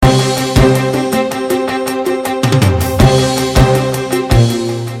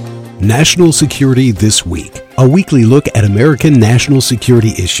National Security This Week, a weekly look at American national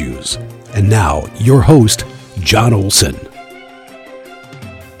security issues. And now, your host, Jon Olson.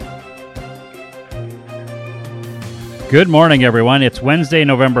 Good morning, everyone. It's Wednesday,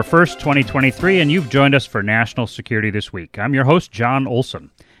 November 1st, 2023, and you've joined us for National Security This Week. I'm your host, Jon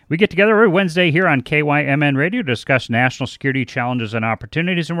Olson. We get together every Wednesday here on KYMN Radio to discuss national security challenges and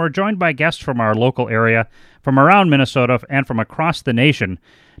opportunities, and we're joined by guests from our local area, from around Minnesota, and from across the nation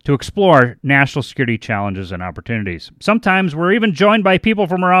to explore national security challenges and opportunities. Sometimes we're even joined by people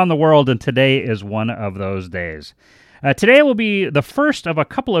from around the world, and today is one of those days. Today will be the first of a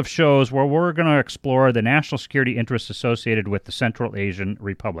couple of shows where we're going to explore the national security interests associated with the Central Asian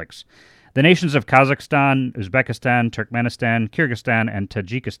republics. The nations of Kazakhstan, Uzbekistan, Turkmenistan, Kyrgyzstan, and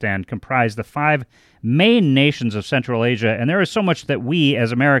Tajikistan comprise the five main nations of Central Asia, and there is so much that we,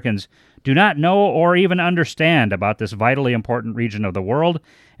 as Americans, do not know or even understand about this vitally important region of the world,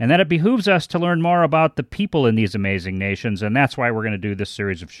 and that it behooves us to learn more about the people in these amazing nations, and that's why we're going to do this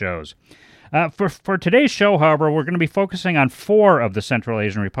series of shows. For today's show, however, we're going to be focusing on four of the Central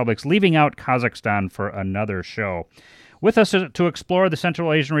Asian republics, leaving out Kazakhstan for another show. With us to explore the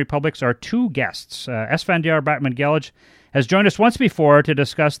Central Asian republics are two guests. Esfandyar Batmanghelidj has joined us once before to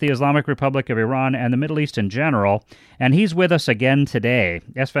discuss the Islamic Republic of Iran and the Middle East in general, and he's with us again today.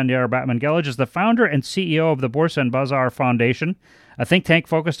 Esfandyar Batmanghelidj is the founder and CEO of the Borsa and Bazaar Foundation, a think tank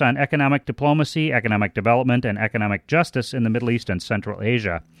focused on economic diplomacy, economic development, and economic justice in the Middle East and Central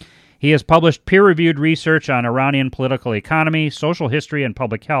Asia. He has published peer-reviewed research on Iranian political economy, social history, and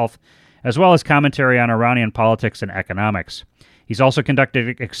public health, as well as commentary on Iranian politics and economics. He's also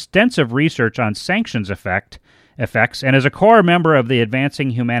conducted extensive research on sanctions effects and is a core member of the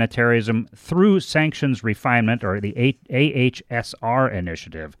Advancing Humanitarianism Through Sanctions Refinement, or the AHSR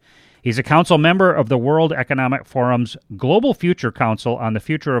initiative. He's a council member of the World Economic Forum's Global Future Council on the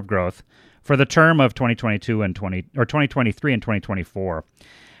Future of Growth for the term of 2023 and 2024.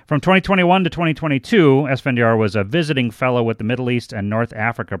 From 2021 to 2022, Esfandyar was a visiting fellow with the Middle East and North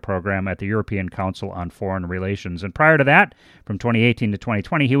Africa program at the European Council on Foreign Relations. And prior to that, from 2018 to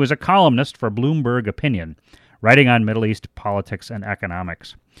 2020, he was a columnist for Bloomberg Opinion, writing on Middle East politics and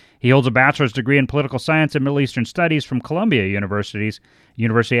economics. He holds a bachelor's degree in political science and Middle Eastern studies from Columbia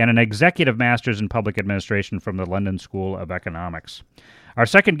University and an executive master's in public administration from the London School of Economics. Our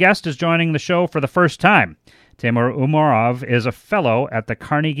second guest is joining the show for the first time. Temur Umarov is a fellow at the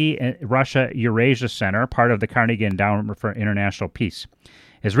Carnegie Russia Eurasia Center, part of the Carnegie Endowment for International Peace.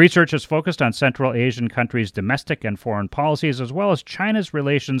 His research is focused on Central Asian countries' domestic and foreign policies, as well as China's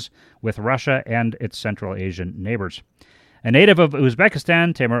relations with Russia and its Central Asian neighbors. A native of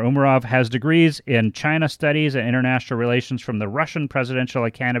Uzbekistan, Temur Umarov has degrees in China Studies and International Relations from the Russian Presidential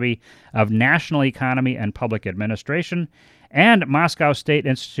Academy of National Economy and Public Administration and Moscow State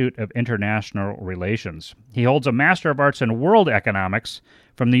Institute of International Relations. He holds a Master of Arts in World Economics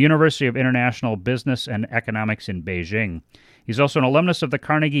from the University of International Business and Economics in Beijing. He's also an alumnus of the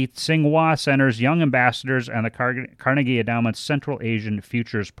Carnegie Tsinghua Center's Young Ambassadors and the Carnegie Endowment's Central Asian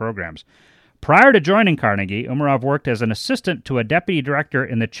Futures programs. Prior to joining Carnegie, Umarov worked as an assistant to a deputy director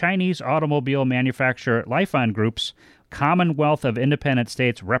in the Chinese automobile manufacturer Lifan Group's Commonwealth of Independent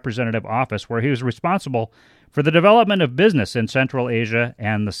States Representative Office, where he was responsible for the development of business in Central Asia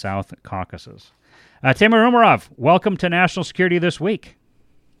and the South Caucasus. Temur Umarov, welcome to National Security This Week.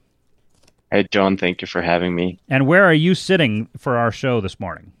 Hey, John, thank you for having me. And where are you sitting for our show this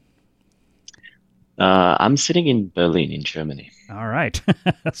morning? I'm sitting in Berlin, in Germany. All right.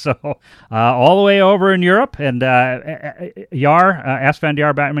 So all the way over in Europe, and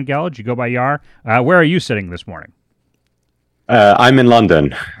Esfandyar Batmanghelidj, you go by Yar. Where are you sitting this morning? I'm in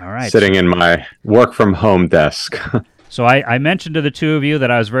London, all right, sitting in my work-from-home desk. So I mentioned to the two of you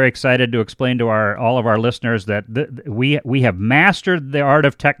that I was very excited to explain to all of our listeners that we have mastered the art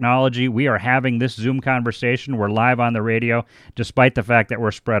of technology. We are having this Zoom conversation. We're live on the radio, despite the fact that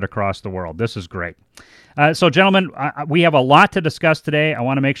we're spread across the world. This is great. So, gentlemen, we have a lot to discuss today. I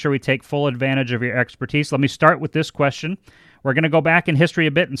want to make sure we take full advantage of your expertise. Let me start with this question. We're going to go back in history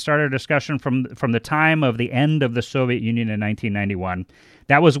a bit and start our discussion from the time of the end of the Soviet Union in 1991.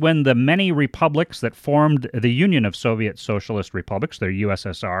 That was when the many republics that formed the Union of Soviet Socialist Republics, the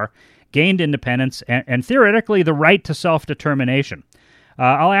USSR, gained independence and theoretically the right to self-determination.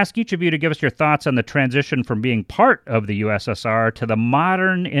 I'll ask each of you to give us your thoughts on the transition from being part of the USSR to the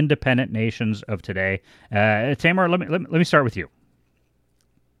modern independent nations of today. Temur, let me start with you.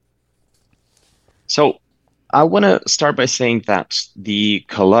 So I want to start by saying that the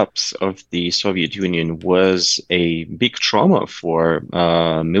collapse of the Soviet Union was a big trauma for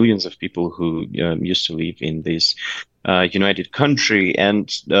millions of people who used to live in these united country.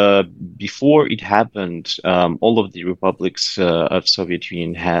 And before it happened, all of the republics of Soviet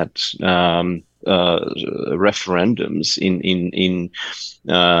Union had referendums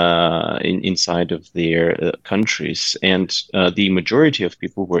inside of their countries, and the majority of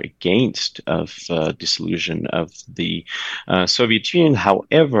people were against of dissolution of the Soviet Union.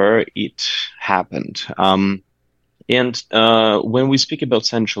 However, it happened. And when we speak about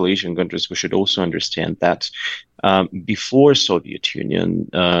Central Asian countries, we should also understand that before Soviet Union,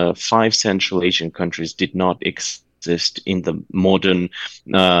 5 Central Asian countries did not exist in the modern,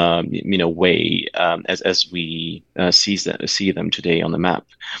 way as we see them today on the map.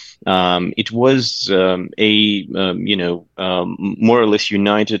 It was more or less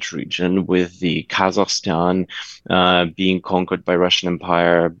united region, with the Kazakhstan being conquered by Russian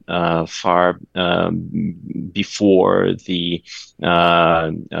Empire far before the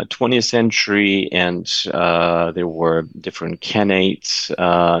 20th century, and there were different khanates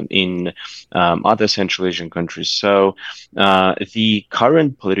in other Central Asian countries. So the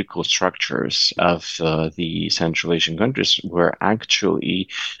current political structures of the Central Asian countries were actually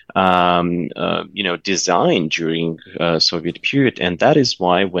designed during Soviet period, and that is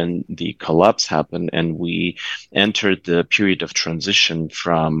why when the collapse happened and we entered the period of transition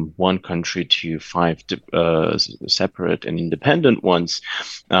from one country to 5 separate and independent ones,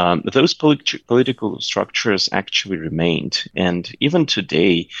 those political structures actually remained. And even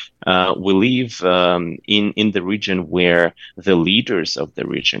today, we live in the region where the leaders of the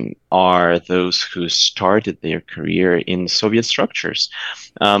region are those who started their career in Soviet structures.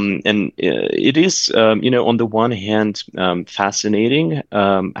 And it is, on the one hand, fascinating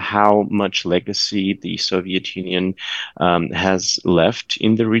how much legacy the Soviet Union has left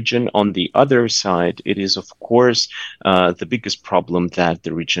in the region. On the other side, it is, of course, the biggest problem that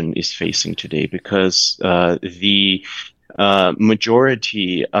the region is facing today, because the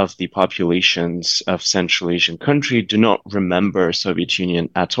majority of the populations of Central Asian countries do not remember Soviet Union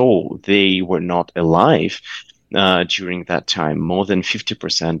at all. They were not alive during that time. More than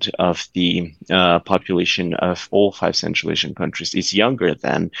 50% of the population of all 5 Central Asian countries is younger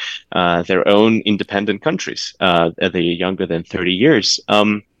than their own independent countries. They're younger than 30 years.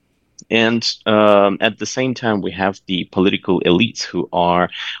 And at the same time, we have the political elites who are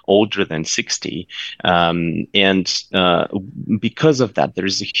older than 60. And because of that, there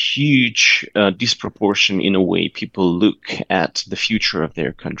is a huge disproportion in a way people look at the future of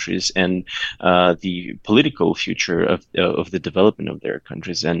their countries and the political future of the development of their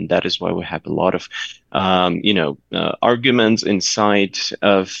countries. And that is why we have a lot of arguments inside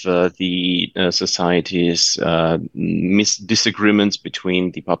of the societies, disagreements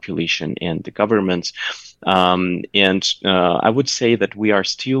between the population and the governments. And I would say that we are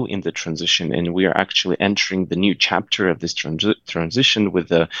still in the transition, and we are actually entering the new chapter of this transition, with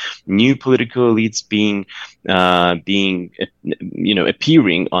the new political elites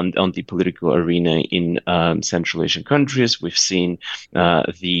appearing on the political arena in Central Asian countries. We've seen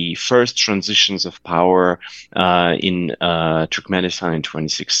the first transitions of power in Turkmenistan in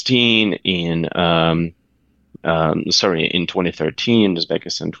 2016, in 2013,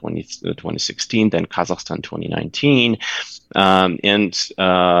 Uzbekistan 2016, then Kazakhstan 2019, and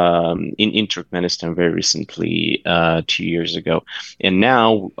in Turkmenistan very recently, 2 years ago. And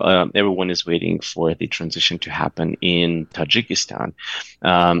now everyone is waiting for the transition to happen in Tajikistan.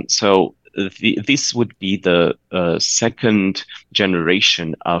 So this would be the second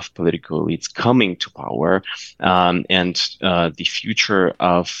generation of political elites coming to power, and the future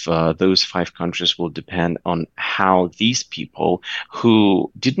of those 5 countries will depend on how these people,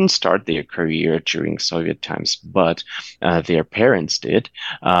 who didn't start their career during Soviet times, but their parents did,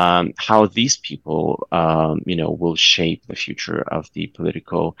 how these people, will shape the future of the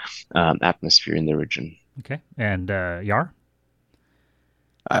political atmosphere in the region. Okay, and Yar?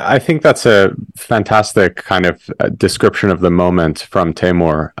 I think that's a fantastic kind of description of the moment from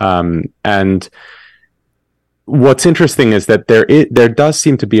Temur. And what's interesting is that there does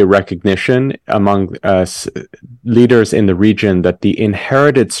seem to be a recognition among leaders in the region that the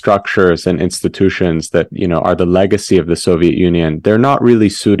inherited structures and institutions that, are the legacy of the Soviet Union, they're not really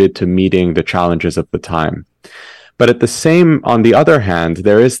suited to meeting the challenges of the time. But on the other hand,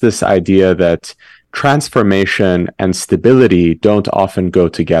 there is this idea that transformation and stability don't often go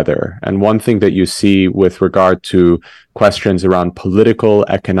together. And one thing that you see with regard to questions around political,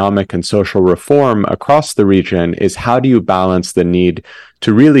 economic, and social reform across the region is, how do you balance the need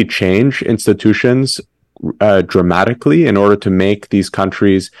to really change institutions dramatically in order to make these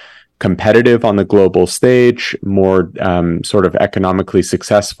countries competitive on the global stage, more sort of economically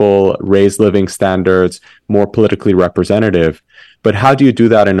successful, raise living standards, more politically representative. But how do you do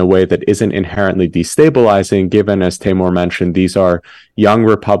that in a way that isn't inherently destabilizing, given, as Temur mentioned, these are young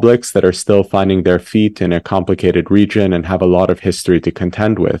republics that are still finding their feet in a complicated region and have a lot of history to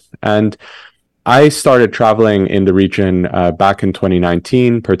contend with? And I started traveling in the region back in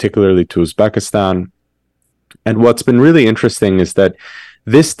 2019, particularly to Uzbekistan. And what's been really interesting is that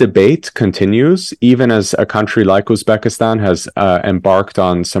this debate continues, even as a country like Uzbekistan has embarked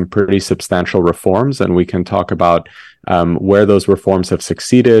on some pretty substantial reforms. And we can talk about where those reforms have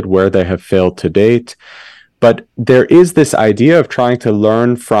succeeded, where they have failed to date. But there is this idea of trying to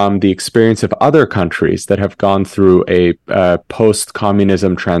learn from the experience of other countries that have gone through a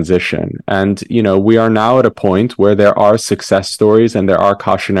post-communism transition. And, we are now at a point where there are success stories and there are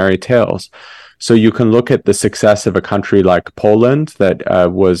cautionary tales. So you can look at the success of a country like Poland, that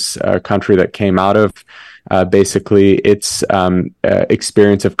was a country that came out of basically its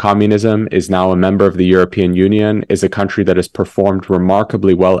experience of communism, is now a member of the European Union, is a country that has performed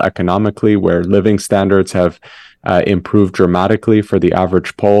remarkably well economically, where living standards have improved dramatically for the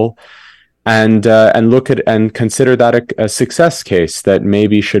average Pole. And look at and consider that a success case that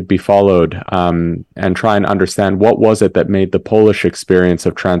maybe should be followed, and try and understand what was it that made the Polish experience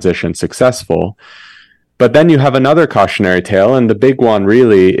of transition successful. But then you have another cautionary tale, and the big one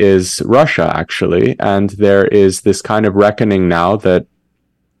really is Russia, actually. And there is this kind of reckoning now that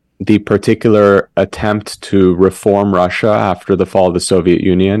the particular attempt to reform Russia after the fall of the Soviet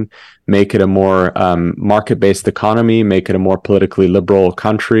Union, make it a more market-based economy, make it a more politically liberal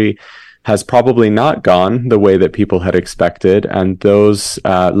country, has probably not gone the way that people had expected, and those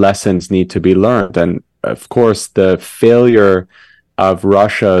lessons need to be learned. And of course, the failure of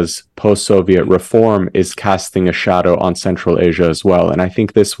Russia's post-Soviet reform is casting a shadow on Central Asia as well. And I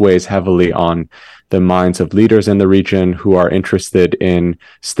think this weighs heavily on the minds of leaders in the region who are interested in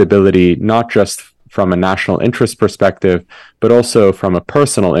stability, not just from a national interest perspective, but also from a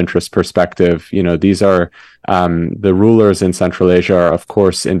personal interest perspective. These are the rulers in Central Asia are, of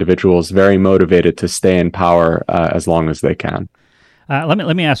course, individuals very motivated to stay in power as long as they can.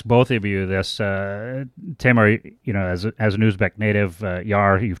 Let me ask both of you this, Temur. As an Uzbek native,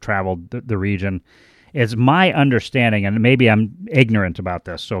 Yar, you've traveled the region. It's my understanding, and maybe I'm ignorant about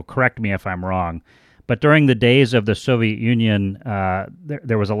this, so correct me if I'm wrong. But during the days of the Soviet Union,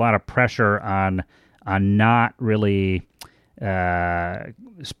 there was a lot of pressure on not really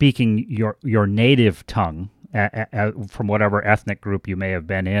speaking your native tongue from whatever ethnic group you may have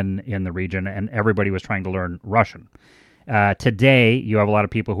been in the region, and everybody was trying to learn Russian. Today, you have a lot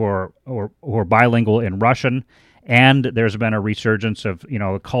of people who are bilingual in Russian, and there's been a resurgence of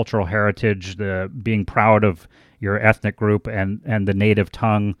cultural heritage, the being proud of your ethnic group and the native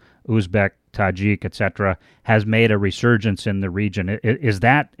tongue, Uzbek, Tajik, etc., has made a resurgence in the region.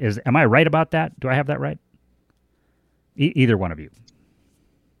 Am I right about that? Do I have that right? Either one of you.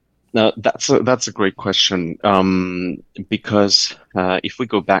 No, that's a great question. Because if we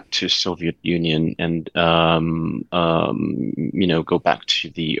go back to Soviet Union and go back to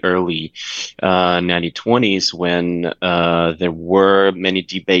the early 1920s, when there were many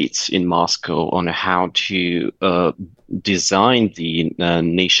debates in Moscow on how to design the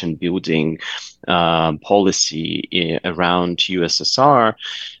nation building policy around USSR,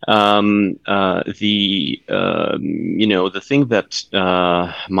 the thing that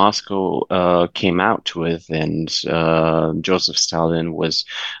Moscow came out with, and Joseph Stalin was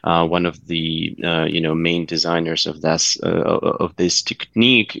one of the main designers of this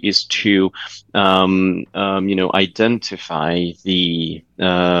technique, is to identify the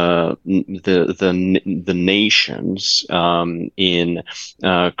nations in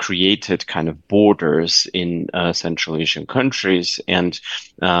created kind of borders in Central Asian countries, and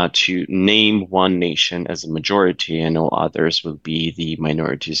to name one nation as a majority and all others will be the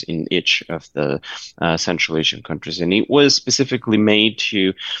minorities in each of the Central Asian countries. And it was specifically made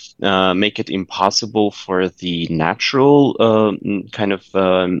to make it impossible for the natural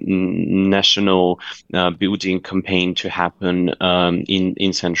national building campaign to happen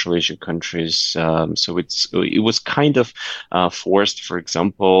in Central Asian countries. So it was kind of forced. For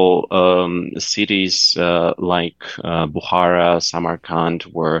example, cities like Bukhara, Samarkand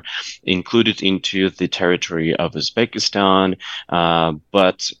were included into the territory of Uzbekistan,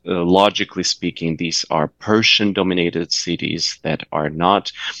 but logically speaking, these are Persian-dominated cities that are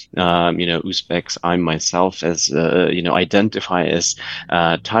not, Uzbeks. I myself, as identify as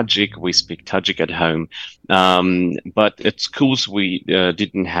Tajik. We speak Tajik at home. But at schools, we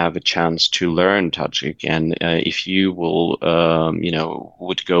didn't have a chance to learn Tajik. And if you will,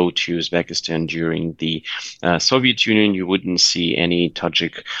 would go to Uzbekistan during the Soviet Union, you wouldn't see any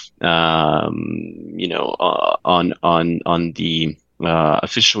Tajik, on the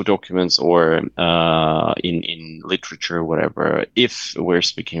official documents or in literature, or whatever, if we're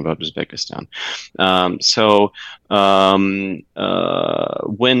speaking about Uzbekistan.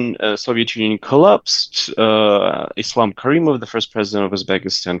 When Soviet Union collapsed, Islam Karimov, the first president of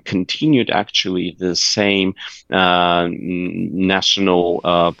Uzbekistan, continued actually the same national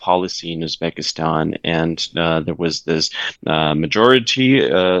policy in Uzbekistan, and there was this majority,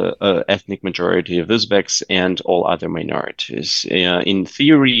 ethnic majority of Uzbeks and all other minorities. In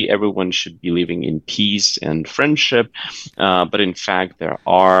theory, everyone should be living in peace and friendship, but in fact, there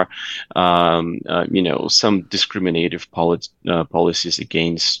are, some discriminative policies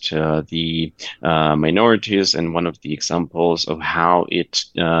against the minorities. And one of the examples of how it,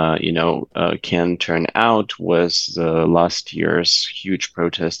 can turn out was last year's huge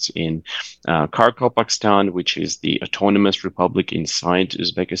protests in Karakalpakstan, which is the autonomous republic inside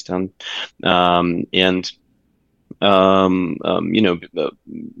Uzbekistan,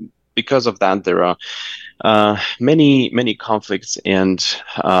 because of that, there are many conflicts, and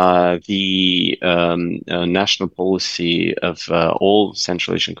the national policy of all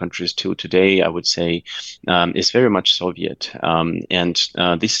Central Asian countries till today, I would say, is very much Soviet. And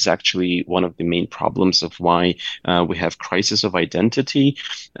this is actually one of the main problems of why we have crisis of identity.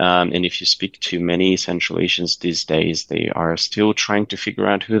 And if you speak to many Central Asians these days, they are still trying to figure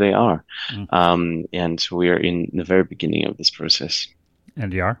out who they are. And we're in the very beginning of this process.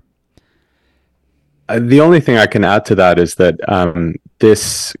 And Yar? The only thing I can add to that is that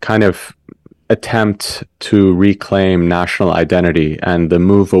this kind of attempt to reclaim national identity and the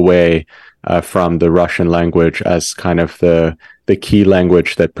move away from the Russian language as kind of the key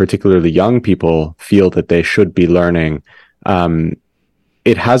language that particularly young people feel that they should be learning,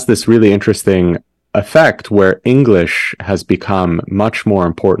 it has this really interesting effect where English has become much more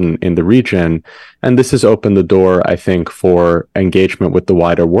important in the region. And this has opened the door, I think, for engagement with the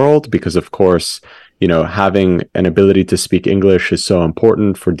wider world, because, of course, having an ability to speak English is so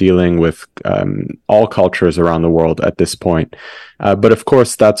important for dealing with all cultures around the world at this point. But of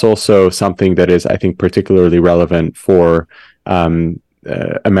course, that's also something that is, I think, particularly relevant for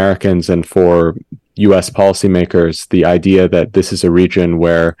Americans and for U.S. policymakers. The idea that this is a region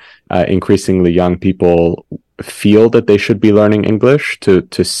where increasingly young people feel that they should be learning English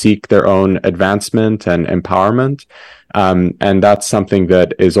to seek their own advancement and empowerment. And that's something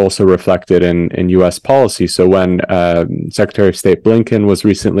that is also reflected in U.S. policy. So when Secretary of State Blinken was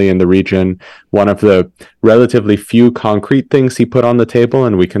recently in the region, one of the relatively few concrete things he put on the table,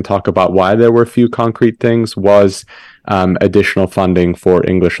 and we can talk about why there were few concrete things, was additional funding for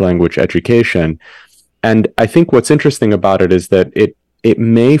English language education. And I think what's interesting about it is that it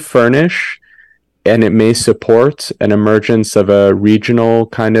may furnish and it may support an emergence of a regional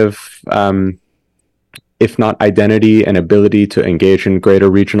kind of, if not identity and ability to engage in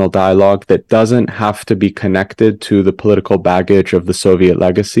greater regional dialogue that doesn't have to be connected to the political baggage of the Soviet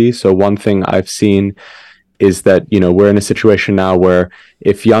legacy. So one thing I've seen is that, we're in a situation now where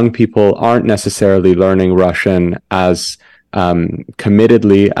if young people aren't necessarily learning Russian as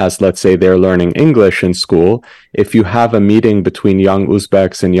committedly as, let's say, they're learning English in school, if you have a meeting between young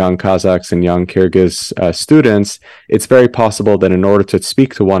Uzbeks and young Kazakhs and young Kyrgyz students, it's very possible that in order to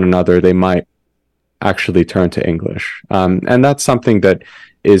speak to one another, they might actually turn to English. And that's something that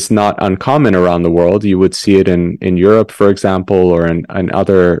is not uncommon around the world. You would see it in Europe, for example, or in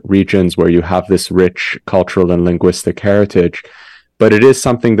other regions where you have this rich cultural and linguistic heritage. But it is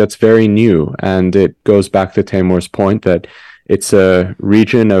something that's very new, and it goes back to Temur's point that it's a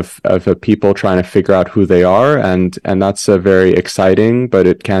region of people trying to figure out who they are, and that's a very exciting, but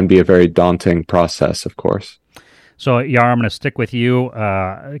it can be a very daunting process, of course. So, Yar, I'm going to stick with you.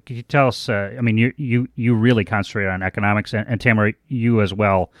 Can you tell us, you really concentrate on economics, and Temur, you as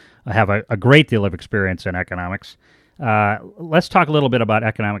well have a great deal of experience in economics. Let's talk a little bit about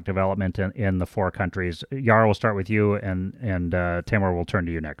economic development in the four countries. Yara, we'll start with you, and Temur will turn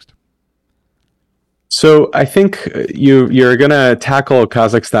to you next. So I think you're going to tackle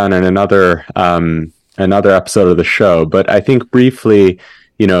Kazakhstan in another episode of the show, but I think briefly,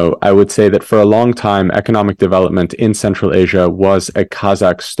 I would say that for a long time, economic development in Central Asia was a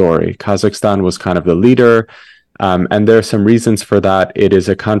Kazakh story. Kazakhstan was kind of the leader. And there are some reasons for that. It is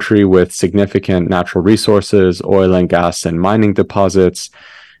a country with significant natural resources, oil and gas and mining deposits,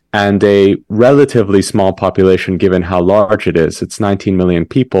 and a relatively small population given how large it is. It's 19 million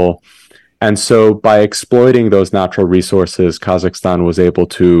people. And so by exploiting those natural resources, Kazakhstan was able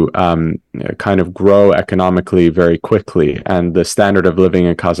to kind of grow economically very quickly. And the standard of living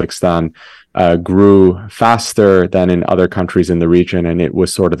in Kazakhstan grew faster than in other countries in the region, and it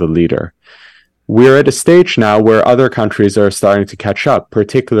was sort of the leader. We're at a stage now where other countries are starting to catch up,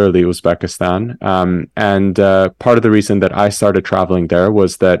 particularly Uzbekistan. And part of the reason that I started traveling there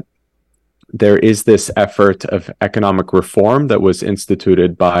was that there is this effort of economic reform that was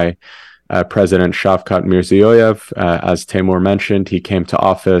instituted by President Shavkat Mirziyoyev. As Temur mentioned, he came to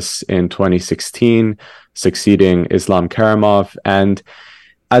office in 2016, succeeding Islam Karimov. And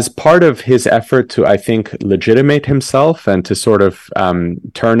as part of his effort to, I think, legitimate himself and to sort of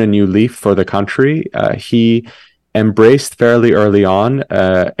turn a new leaf for the country, he embraced fairly early on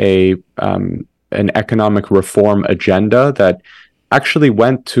an economic reform agenda that actually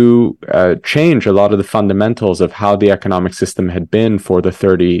went to change a lot of the fundamentals of how the economic system had been for the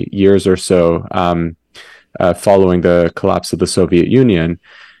 30 years or so following the collapse of the Soviet Union.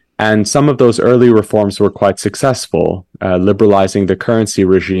 And some of those early reforms were quite successful, liberalizing the currency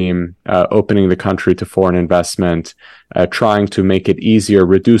regime, opening the country to foreign investment, trying to make it easier,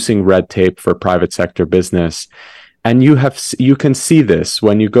 reducing red tape for private sector business. And you can see this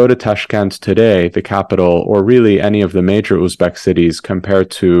when you go to Tashkent today, the capital, or really any of the major Uzbek cities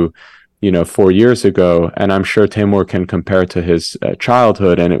compared to, 4 years ago. And I'm sure Temur can compare to his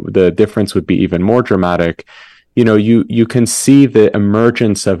childhood, and the difference would be even more dramatic. You can see the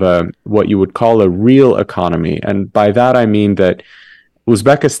emergence of what you would call a real economy. And by that, I mean that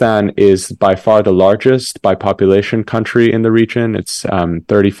Uzbekistan is by far the largest by population country in the region. It's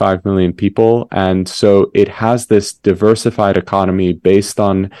 35 million people. And so it has this diversified economy based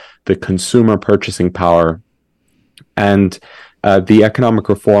on the consumer purchasing power. And the economic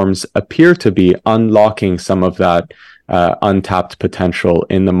reforms appear to be unlocking some of that untapped potential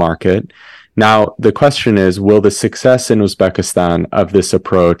in the market. Now, the question is, will the success in Uzbekistan of this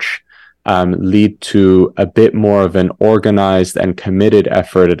approach lead to a bit more of an organized and committed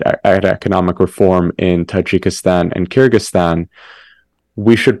effort at economic reform in Tajikistan and Kyrgyzstan?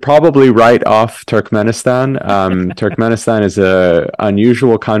 We should probably write off Turkmenistan. Turkmenistan is an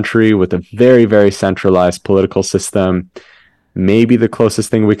unusual country with a very, very centralized political system. Maybe the closest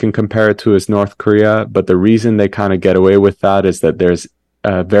thing we can compare it to is North Korea, but the reason they kind of get away with that is that there's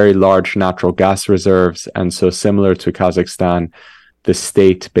very large natural gas reserves, and so similar to Kazakhstan, the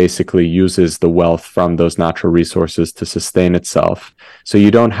state basically uses the wealth from those natural resources to sustain itself. So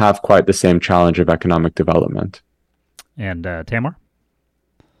you don't have quite the same challenge of economic development. And Temur?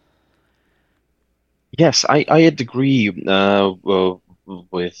 Yes, I'd agree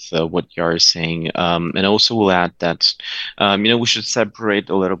with what Yar is saying, and also will add that we should separate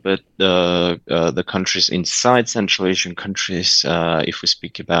a little bit the countries inside Central Asian countries if we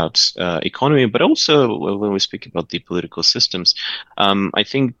speak about economy, but also when we speak about the political systems. I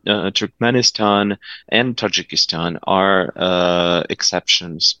think Turkmenistan and Tajikistan are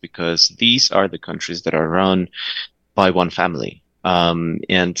exceptions because these are the countries that are run by one family.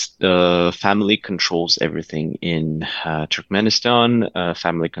 And the family controls everything in Turkmenistan,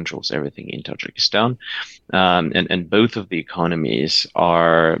 family controls everything in Tajikistan. And both of the economies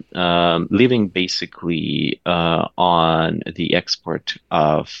are living basically on the export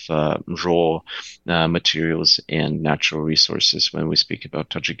of raw materials and natural resources. When we speak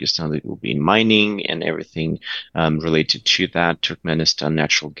about Tajikistan, it will be mining and everything related to that. Turkmenistan,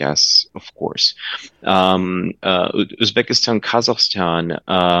 natural gas, of course. Uzbekistan, Kazakhstan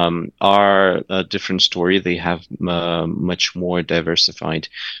are a different story. They have much more diversified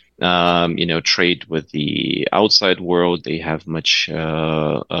trade with the outside world. They have much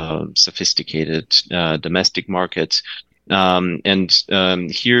sophisticated domestic markets. And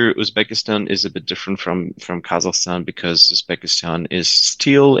here Uzbekistan is a bit different from Kazakhstan because Uzbekistan is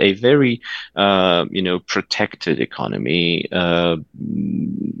still a very protected economy. On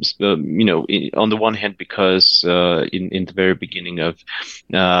the one hand, because in the very beginning of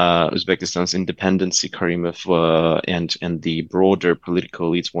Uzbekistan's independence, Karimov and the broader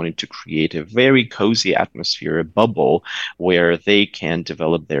political elites wanted to create a very cozy atmosphere, a bubble where they can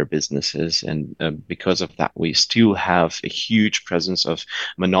develop their businesses, and because of that, we still have a huge presence of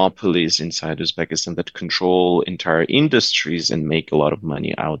monopolies inside Uzbekistan that control entire industries and make a lot of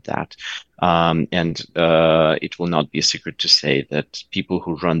money out of that. And it will not be a secret to say that people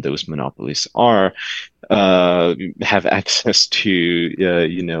who run those monopolies have access to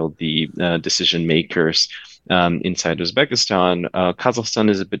the decision makers inside Uzbekistan. Kazakhstan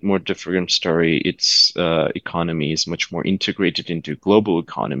is a bit more different story. Its economy is much more integrated into global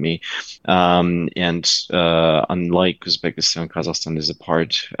economy, and unlike Uzbekistan, Kazakhstan is a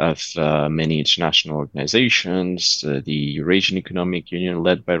part of many international organizations, the Eurasian Economic Union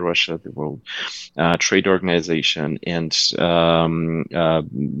led by Russia, the World Trade Organization, and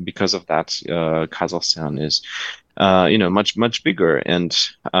because of that, Kazakhstan is much bigger and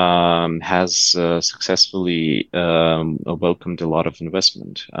has successfully welcomed a lot of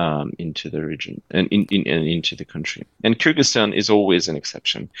investment into the region and into the country. And Kyrgyzstan is always an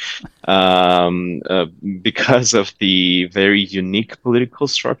exception because of the very unique political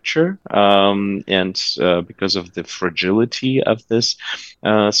structure and because of the fragility of this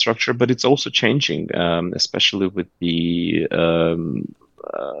structure. But it's also changing, especially with the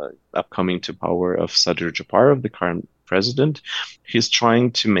upcoming to power of Sadir Japarov, the current president. He's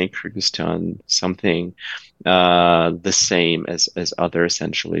trying to make Kyrgyzstan something the same as other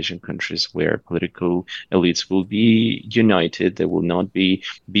Central Asian countries, where political elites will be united. They will not be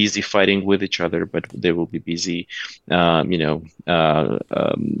busy fighting with each other, but they will be busy,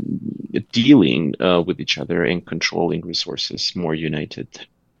 dealing with each other and controlling resources more united.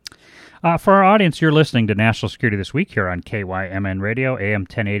 For our audience, you're listening to National Security This Week here on KYMN Radio, AM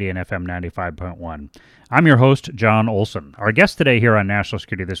 1080 and FM 95.1. I'm your host, Jon Olson. Our guests today here on National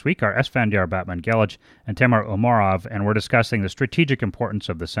Security This Week are Esfandyar Batmanghelidj and Temur Umarov, and we're discussing the strategic importance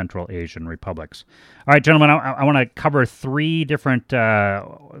of the Central Asian republics. All right, gentlemen, I want to cover three different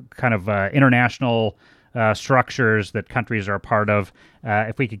international structures that countries are a part of.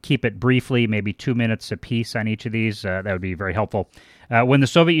 If we could keep it briefly, maybe 2 minutes apiece on each of these, that would be very helpful. When the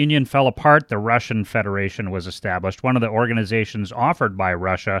Soviet Union fell apart, the Russian Federation was established. One of the organizations offered by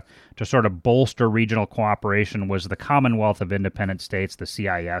Russia to sort of bolster regional cooperation was the Commonwealth of Independent States, the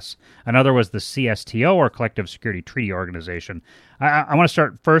CIS. Another was the CSTO, or Collective Security Treaty Organization. I want to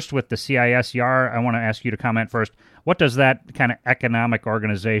start first with the CIS. Yar, I want to ask you to comment first. What does that kind of economic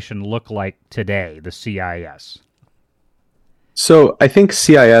organization look like today, the CIS? So I think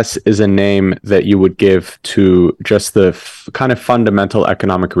CIS is a name that you would give to just the kind of fundamental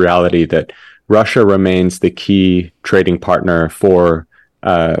economic reality that Russia remains the key trading partner for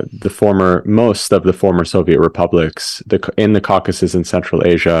most of the former Soviet republics in the Caucasus and Central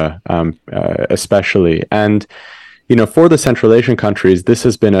Asia, especially. And for the Central Asian countries, this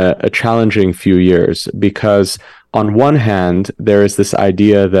has been a challenging few years because on one hand, there is this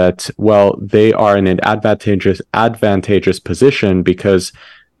idea that, well, they are in an advantageous position because,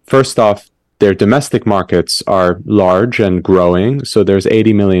 first off, their domestic markets are large and growing. So there's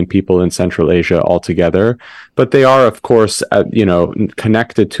 80 million people in Central Asia altogether. But they are, of course,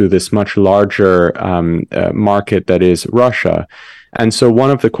 connected to this much larger market that is Russia. And so one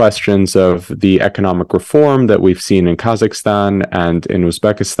of the questions of the economic reform that we've seen in Kazakhstan and in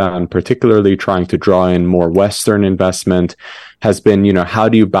Uzbekistan, particularly trying to draw in more Western investment, has been, how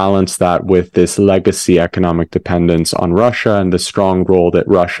do you balance that with this legacy economic dependence on Russia and the strong role that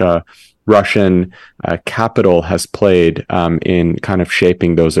Russian capital has played in kind of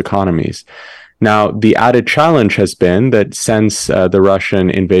shaping those economies? Now, the added challenge has been that since the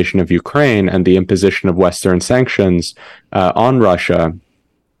Russian invasion of Ukraine and the imposition of Western sanctions on Russia,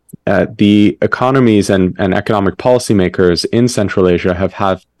 the economies and economic policymakers in Central Asia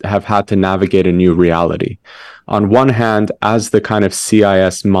have had to navigate a new reality. On one hand, as the kind of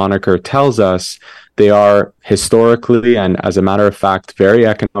CIS moniker tells us, they are historically and, as a matter of fact, very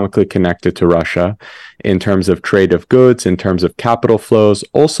economically connected to Russia in terms of trade of goods, in terms of capital flows,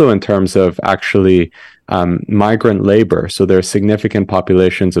 also in terms of actually migrant labor. So there are significant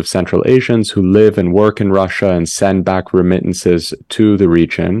populations of Central Asians who live and work in Russia and send back remittances to the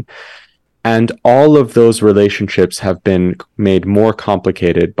region. And all of those relationships have been made more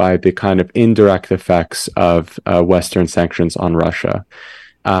complicated by the kind of indirect effects of Western sanctions on Russia.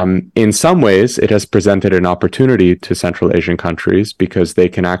 In some ways, it has presented an opportunity to Central Asian countries because they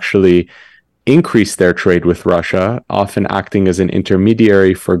can actually increase their trade with Russia, often acting as an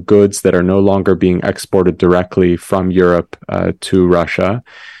intermediary for goods that are no longer being exported directly from Europe to Russia.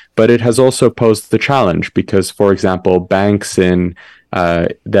 But it has also posed the challenge because, for example, banks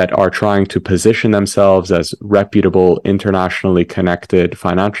that are trying to position themselves as reputable, internationally connected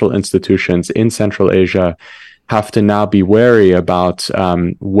financial institutions in Central Asia have to now be wary about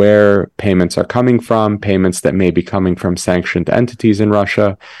where payments are coming from, payments that may be coming from sanctioned entities in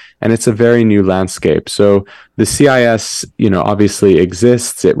Russia. And it's a very new landscape. So the CIS, obviously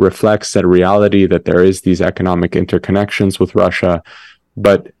exists. It reflects that reality that there is these economic interconnections with Russia.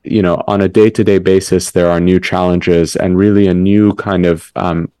 But, on a day-to-day basis, there are new challenges and really a new kind of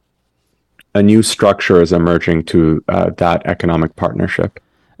a new structure is emerging to that economic partnership.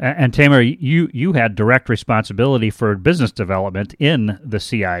 And Temur, you had direct responsibility for business development in the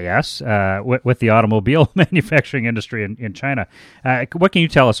CIS with the automobile manufacturing industry in China. What can you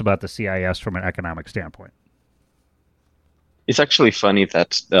tell us about the CIS from an economic standpoint? It's actually funny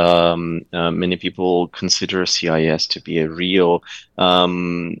that many people consider CIS to be a real,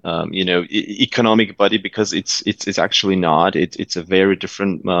 economic body, because it's actually not. It's a very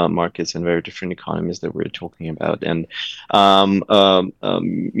different markets and very different economies that we're talking about. And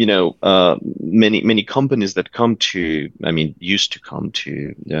many companies that used to come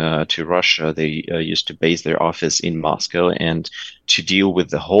to Russia. They used to base their office in Moscow and to deal with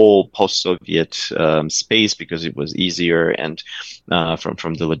the whole post-Soviet space, because it was easier and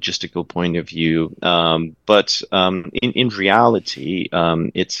from the logistical point of view. But in reality,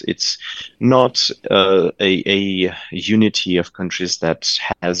 it's not a unity of countries that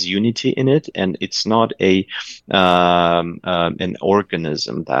has unity in it, and it's not an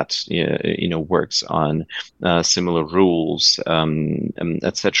organism that works on similar rules,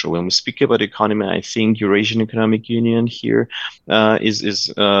 etc. When we speak about economy, I think Eurasian Economic Union here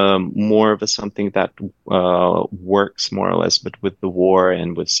is more of something that works more or less, but with the war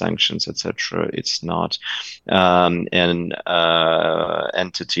and with sanctions, etc. It's not an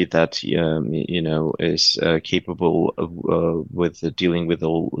entity that is capable of with dealing with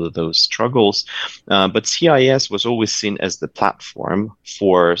all of those struggles. But CIS was always seen as the platform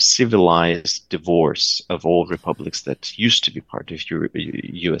for civilized divorce of all republics that used to be part of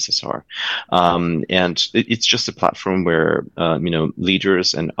USSR, and it's just a platform where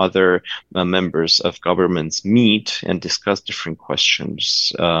leaders and other members of governments meet and discuss different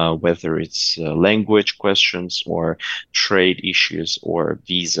questions, whether it's language questions or trade issues or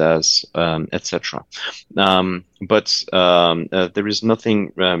visas, etc. But there is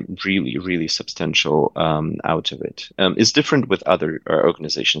nothing really substantial out of it. It's different with other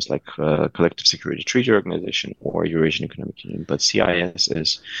organizations like Collective Security Treaty Organization or Eurasian Economic Union, but CIS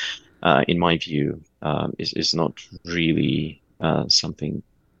is, in my view, is not really something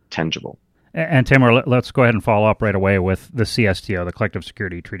tangible. And Temur, let's go ahead and follow up right away with the CSTO, the Collective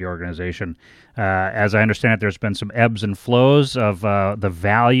Security Treaty Organization. As I understand it, there's been some ebbs and flows of the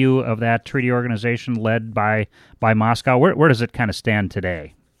value of that treaty organization led by Moscow. Where does it kind of stand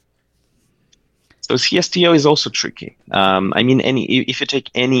today? So CSTO is also tricky. If you take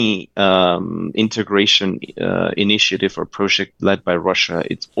any integration initiative or project led by Russia,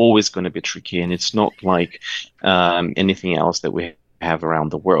 it's always going to be tricky, and it's not like anything else that we have around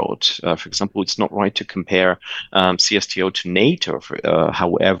the world. For example, it's not right to compare CSTO to NATO.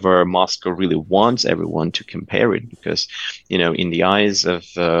 However, Moscow really wants everyone to compare it because, in the eyes of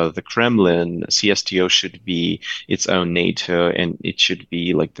the Kremlin, CSTO should be its own NATO, and it should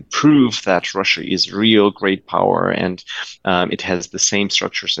be like the proof that Russia is real great power, and it has the same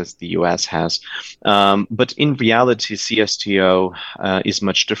structures as the US has. But in reality, CSTO is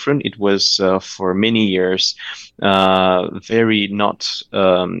much different. It was for many years very not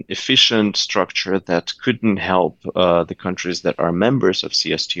efficient structure that couldn't help the countries that are members of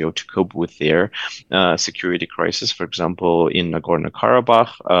CSTO to cope with their security crisis. For example, in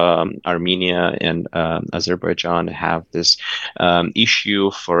Nagorno-Karabakh, Armenia and Azerbaijan have this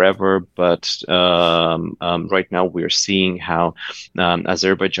issue forever, but right now we're seeing how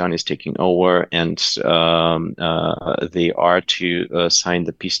Azerbaijan is taking over, and they are to sign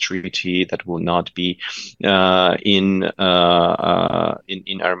the peace treaty that will not be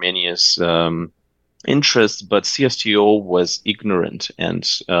in Armenia's interest, but CSTO was ignorant and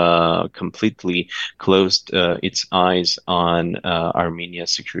completely closed its eyes on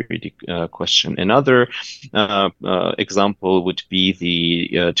Armenia's security question. Another example would be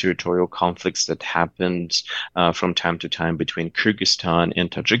the territorial conflicts that happened from time to time between Kyrgyzstan and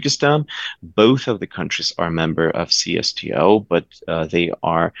Tajikistan. Both of the countries are member of CSTO, but they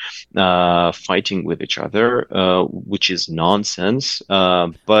are fighting with each other, which is nonsense.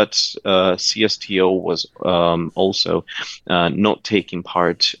 But CSTO was also not taking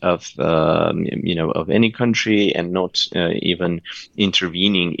part of any country, and not even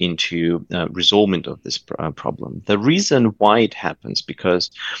intervening into resolvement of this problem. The reason why it happens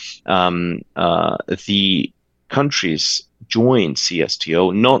because the countries join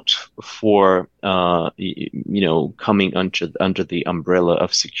CSTO not for coming under the umbrella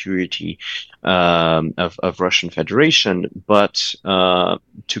of security of Russian Federation, but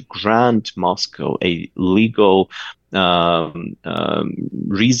to grant Moscow a legal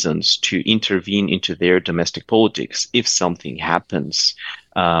reasons to intervene into their domestic politics if something happens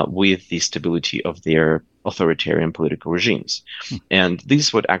with the stability of their authoritarian political regimes. And this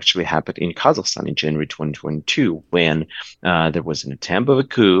is what actually happened in Kazakhstan in January 2022, when there was an attempt of a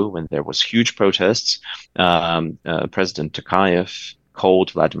coup, when there was huge protests. President Tokayev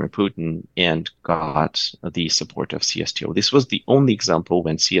called Vladimir Putin and got the support of CSTO. This was the only example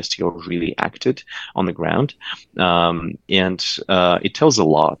when CSTO really acted on the ground. And it tells a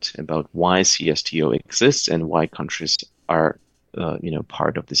lot about why CSTO exists and why countries are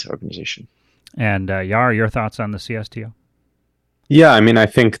part of this organization. And Yar, your thoughts on the CSTO? Yeah, I mean, I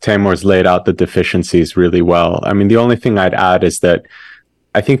think Temur's laid out the deficiencies really well. I mean, the only thing I'd add is that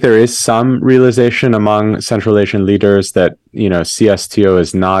I think there is some realization among Central Asian leaders that, CSTO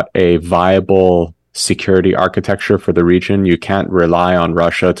is not a viable security architecture for the region. You can't rely on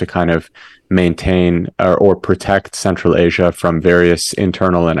Russia to kind of maintain or protect Central Asia from various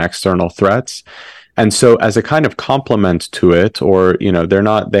internal and external threats. And so as a kind of complement to it, or,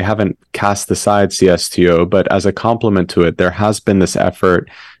 they haven't cast aside CSTO, but as a complement to it, there has been this effort,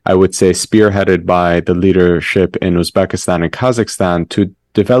 I would say, spearheaded by the leadership in Uzbekistan and Kazakhstan to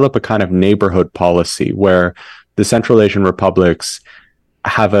develop a kind of neighborhood policy where the Central Asian republics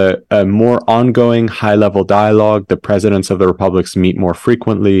have a more ongoing high-level dialogue. The presidents of the republics meet more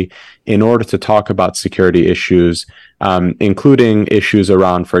frequently in order to talk about security issues, including issues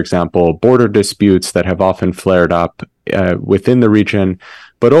around, for example, border disputes that have often flared up within the region.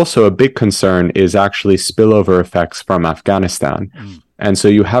 But also a big concern is actually spillover effects from Afghanistan. And so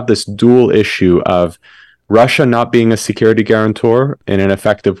you have this dual issue of Russia not being a security guarantor in an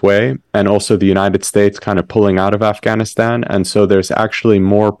effective way, and also the United States kind of pulling out of Afghanistan. And so there's actually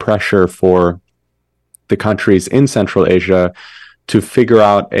more pressure for the countries in Central Asia to figure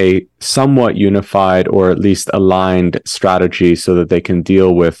out a somewhat unified or at least aligned strategy so that they can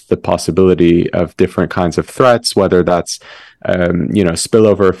deal with the possibility of different kinds of threats, whether that's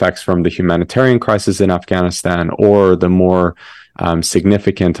spillover effects from the humanitarian crisis in Afghanistan or the more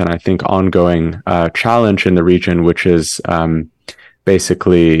significant and I think ongoing challenge in the region, which is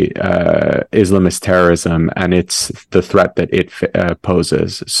basically Islamist terrorism, and it's the threat that it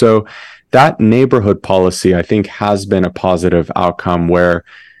poses. So that neighborhood policy, I think, has been a positive outcome where,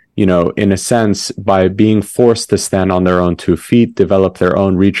 in a sense, by being forced to stand on their own 2 feet, develop their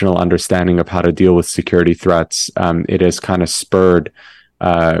own regional understanding of how to deal with security threats, it has kind of spurred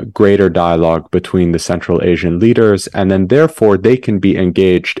greater dialogue between the Central Asian leaders, and then therefore they can be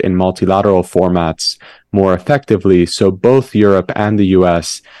engaged in multilateral formats more effectively. So both Europe and the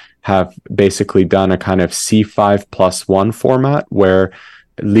US have basically done a kind of C5+1 format where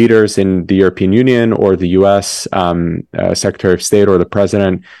leaders in the European Union or the US Secretary of State or the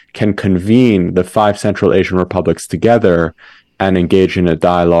President can convene the 5 Central Asian republics together and engage in a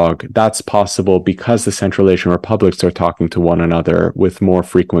dialogue. That's possible because the Central Asian republics are talking to one another with more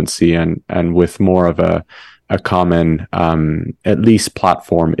frequency and with more of a common, at least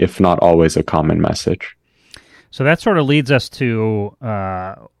platform, if not always a common message. So that sort of leads us to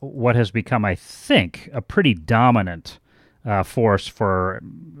what has become, I think, a pretty dominant force for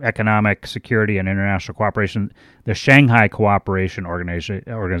economic security and international cooperation, the Shanghai Cooperation Organization,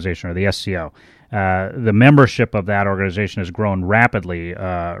 or the SCO. The membership of that organization has grown rapidly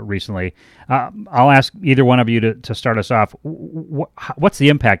recently. I'll ask either one of you to start us off. What's the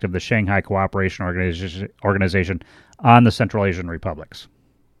impact of the Shanghai Cooperation Organization on the Central Asian republics?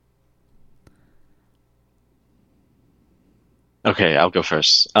 Okay, I'll go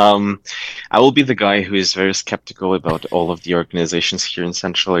first. I will be the guy who is very skeptical about all of the organizations here in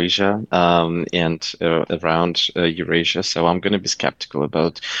Central Asia and around Eurasia. So I'm going to be skeptical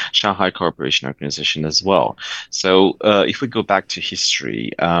about Shanghai Cooperation Organization as well. So if we go back to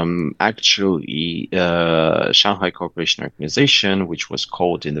history, actually, Shanghai Cooperation Organization, which was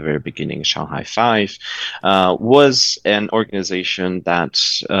called in the very beginning Shanghai 5, was an organization that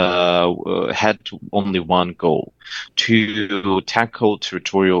had only one goal: to tackle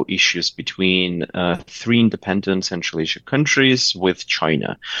territorial issues between 3 independent Central Asian countries with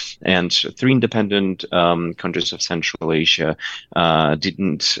China. And 3 independent countries of Central Asia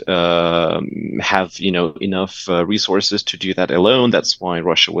didn't have enough resources to do that alone. That's why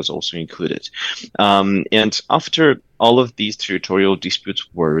Russia was also included. And after all of these territorial disputes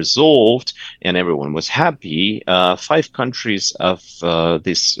were resolved and everyone was happy, 5 countries of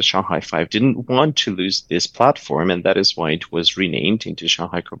this Shanghai 5 didn't want to lose this platform, and that is why it was renamed into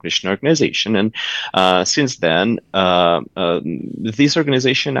Shanghai Cooperation Organization. And since then, this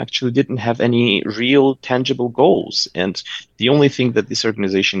organization actually didn't have any real tangible goals. And the only thing that this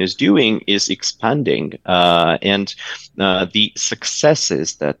organization is doing is expanding. And the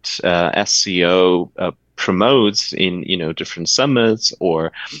successes that SCO promotes in different summits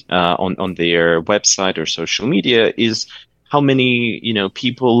or on their website or social media is how many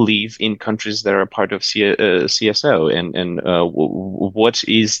people live in countries that are part of CSO, and what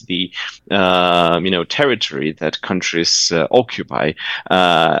is the territory that countries occupy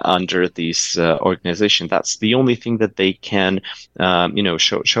under this organization. That's the only thing that they can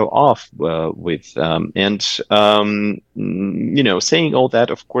show off with. Saying all that,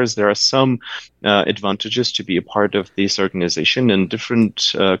 of course, there are some advantages to be a part of this organization, and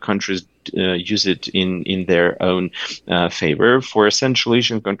different countries use it in their own favor. For Central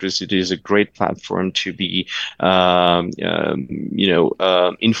Asian countries, it is a great platform to be,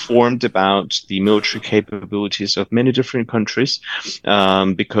 informed about the military capabilities of many different countries,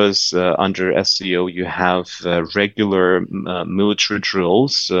 because under SCO you have regular military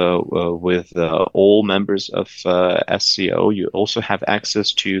drills with all members of SCO. You also have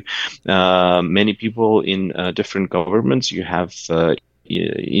access to many people in different governments. You have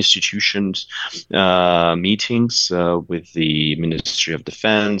institutions, meetings with the Ministry of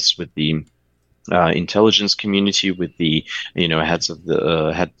Defense, with the intelligence community, with the heads of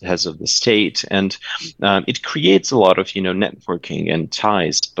the state, and it creates a lot of networking and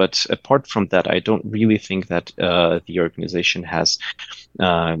ties. But apart from that, I don't really think that the organization has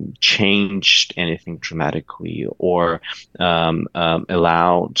changed anything dramatically or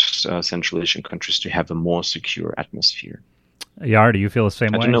allowed Central Asian countries to have a more secure atmosphere. Yar, do you feel the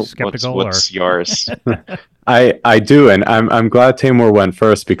same way? I don't know. Skeptical? What's yours? I do, and I'm glad Temur went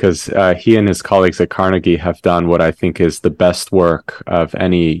first, because he and his colleagues at Carnegie have done what I think is the best work of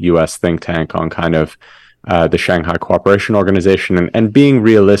any U.S. think tank on kind of the Shanghai Cooperation Organization and being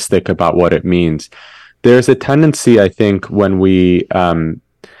realistic about what it means. There's a tendency, I think, when we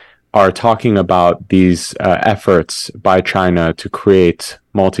are talking about these efforts by China to create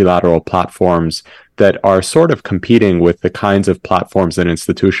multilateral platforms that are sort of competing with the kinds of platforms and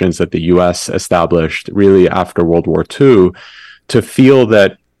institutions that the U.S. established really after World War II, to feel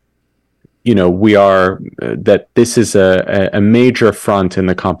that that this is a major front in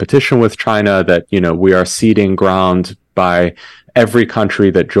the competition with China, that we are ceding ground by every country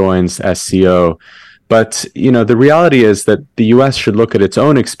that joins SCO. But, the reality is that the U.S. should look at its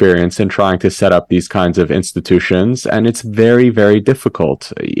own experience in trying to set up these kinds of institutions, and it's very, very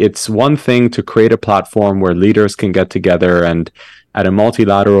difficult. It's one thing to create a platform where leaders can get together and at a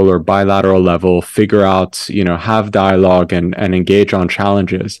multilateral or bilateral level figure out, have dialogue and engage on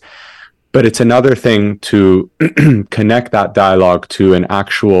challenges. But it's another thing to connect that dialogue to an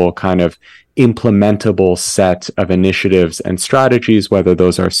actual kind of implementable set of initiatives and strategies, whether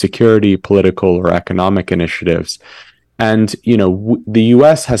those are security, political, or economic initiatives. And, the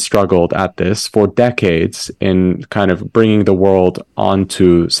U.S. has struggled at this for decades in kind of bringing the world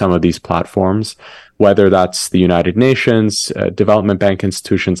onto some of these platforms, whether that's the United Nations, development bank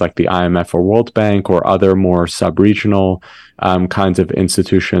institutions like the IMF or World Bank, or other more sub-regional kinds of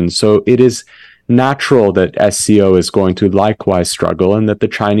institutions. So it is natural that SCO is going to likewise struggle, and that the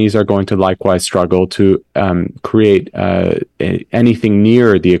Chinese are going to likewise struggle to create anything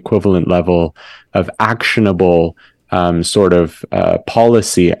near the equivalent level of actionable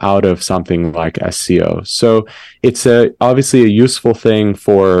policy out of something like SCO. So it's obviously a useful thing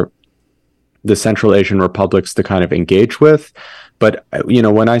for the Central Asian republics to kind of engage with. But,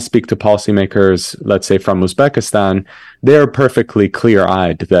 when I speak to policymakers, let's say from Uzbekistan, they're perfectly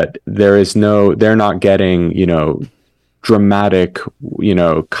clear-eyed that they're not getting, dramatic,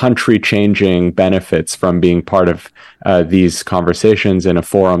 country-changing benefits from being part of these conversations in a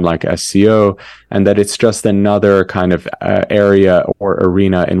forum like SCO, and that it's just another kind of area or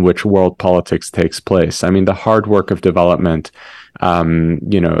arena in which world politics takes place. I mean, the hard work of development,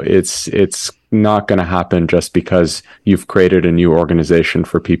 it's not going to happen just because you've created a new organization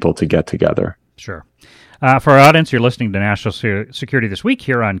for people to get together. Sure. For our audience, you're listening to National Security This Week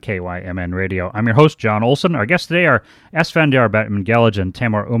here on KYMN Radio. I'm your host, Jon Olson. Our guests today are Esfandyar Batmanghelidj and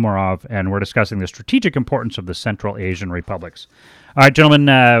Temur Umarov, and we're discussing the strategic importance of the Central Asian republics. All right, gentlemen,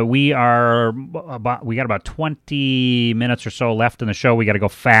 we got about 20 minutes or so left in the show. We got to go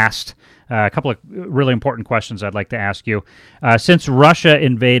fast. A couple of really important questions I'd like to ask you. Since Russia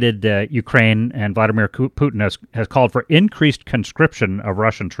invaded Ukraine, and Vladimir Putin has called for increased conscription of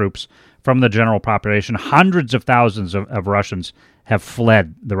Russian troops from the general population, hundreds of thousands of Russians have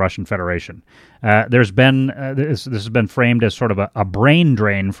fled the Russian Federation. There's been this has been framed as sort of a brain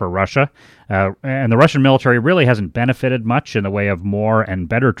drain for Russia, and the Russian military really hasn't benefited much in the way of more and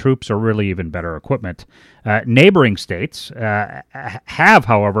better troops or really even better equipment. Neighboring states have,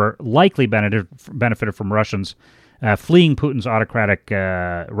 however, likely benefited from Russians fleeing Putin's autocratic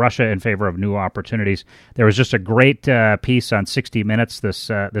Russia in favor of new opportunities. There was just a great piece on 60 Minutes this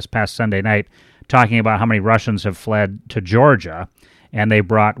past Sunday night talking about how many Russians have fled to Georgia, and they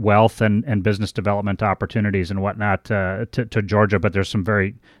brought wealth and business development opportunities and whatnot to Georgia. But there's some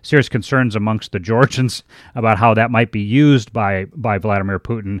very serious concerns amongst the Georgians about how that might be used by Vladimir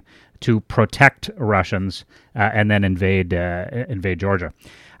Putin to protect Russians and then invade Georgia.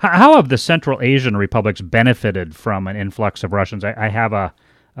 How have the Central Asian republics benefited from an influx of Russians? I have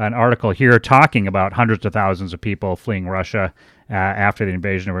an article here talking about hundreds of thousands of people fleeing Russia after the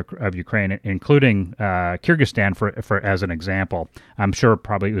invasion of Ukraine, including Kyrgyzstan for as an example. I'm sure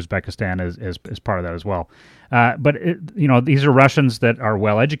probably Uzbekistan is part of that as well. But these are Russians that are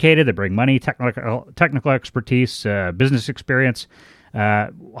well educated. They bring money, technical expertise, business experience.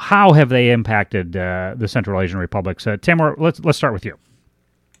 How have they impacted the Central Asian republics? Temur, let's start with you.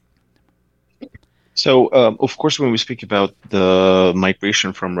 So, of course, when we speak about the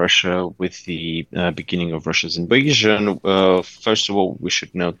migration from Russia with the beginning of Russia's invasion, first of all, we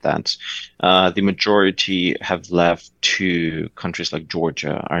should note that the majority have left to countries like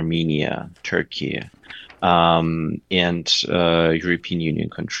Georgia, Armenia, Turkey, and European Union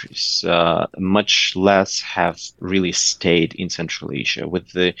countries. Much less have really stayed in Central Asia.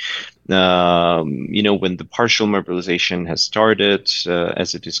 With the when the partial mobilization has started,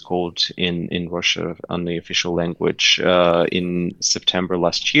 as it is called in Russia on the official language, in September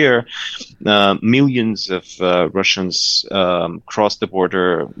last year, millions of Russians crossed the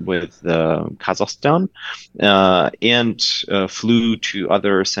border with Kazakhstan and flew to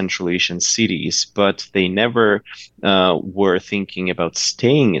other Central Asian cities, but they never were thinking about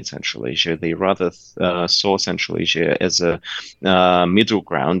staying in Central Asia. They rather saw Central Asia as a middle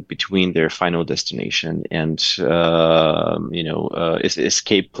ground between their final destination and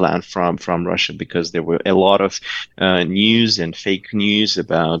escape plan from Russia, because there were a lot of news and fake news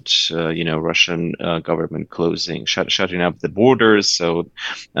about Russian government shutting up the borders so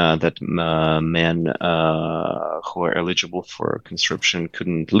that men who are eligible for conscription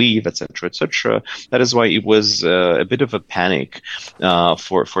couldn't leave, etc., etc. That is why it was a bit of a panic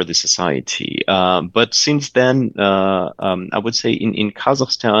for the society. But since then, I would say in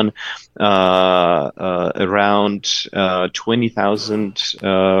Kazakhstan, around 20,000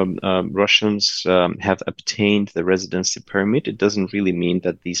 Russians have obtained the residency permit. It doesn't really mean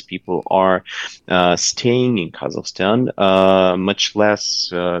that these people are staying in Kazakhstan, much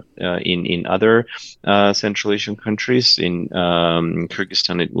less in other Central Asian countries. In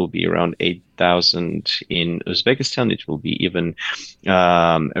Kyrgyzstan, it will be around 8,000. In Uzbekistan, it will be even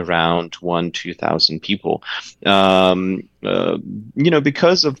around 1,000-2,000 people.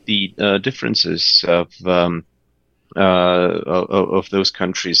 Because of the differences of those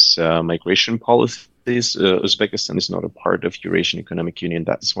countries' migration policies, Uzbekistan is not a part of Eurasian Economic Union.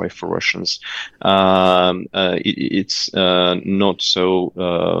 That's why for Russians, it's not so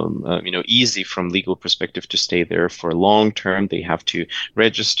easy from legal perspective to stay there for long term. They have to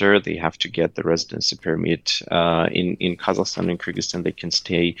register. They have to get the residency permit. In Kazakhstan and Kyrgyzstan, they can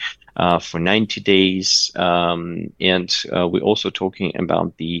stay for 90 days. And we're also talking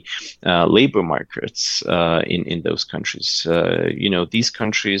about the labor markets in those countries. These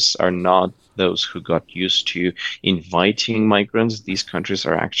countries are not those who got used to inviting migrants. These countries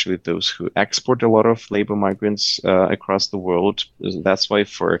are actually those who export a lot of labor migrants across the world. That's why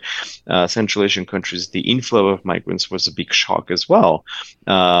for Central Asian countries, the inflow of migrants was a big shock as well.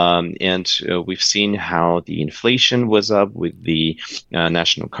 And we've seen how the inflation was up, with the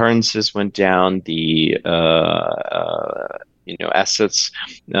national currencies went down, the assets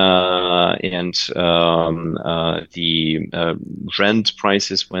and the rent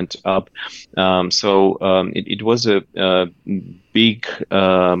prices went up. So it was a big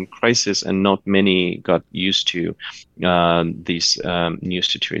crisis, and not many got used to this new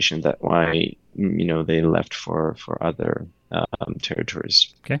situation. That's why they left for other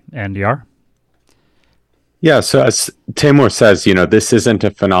territories. Okay, and Yar? Yeah, so as Temur says, this isn't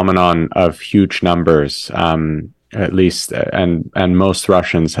a phenomenon of huge numbers. At least, and most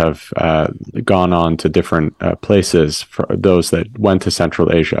Russians have gone on to different places, for those that went to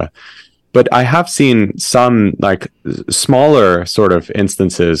Central Asia. But I have seen some smaller sort of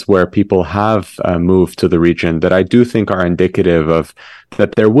instances where people have moved to the region that I do think are indicative of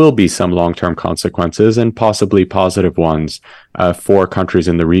that there will be some long-term consequences, and possibly positive ones, for countries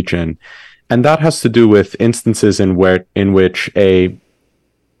in the region. And that has to do with instances in which a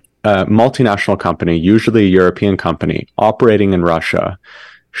multinational company, usually a European company, operating in Russia,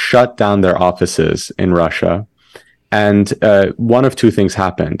 shut down their offices in Russia And one of two things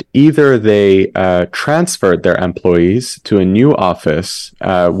happened. Either they transferred their employees to a new office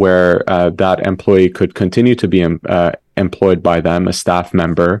where that employee could continue to be employed by them, a staff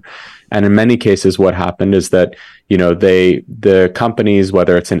member. And in many cases, what happened is that, the companies,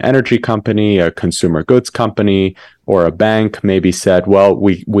 whether it's an energy company, a consumer goods company, or a bank, maybe said, well,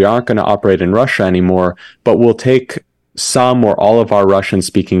 we aren't going to operate in Russia anymore, but we'll take some or all of our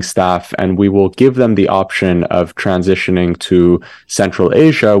Russian-speaking staff, and we will give them the option of transitioning to Central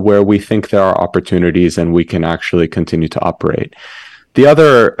Asia, where we think there are opportunities and we can actually continue to operate. The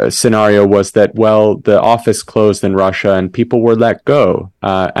other scenario was that, well, the office closed in Russia and people were let go.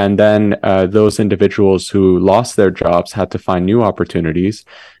 And then those individuals who lost their jobs had to find new opportunities.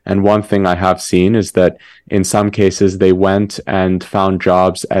 And one thing I have seen is that in some cases, they went and found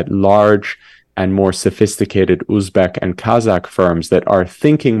jobs at large and more sophisticated Uzbek and Kazakh firms that are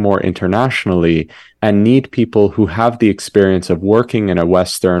thinking more internationally and need people who have the experience of working in a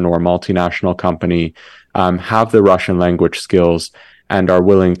Western or multinational company, have the Russian language skills, and are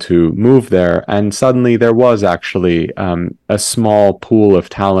willing to move there. And suddenly there was actually a small pool of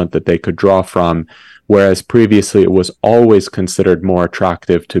talent that they could draw from, whereas previously it was always considered more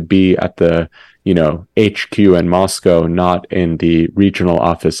attractive to be at the HQ in Moscow, not in the regional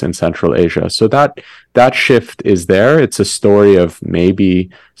office in Central Asia. So that shift is there. It's a story of maybe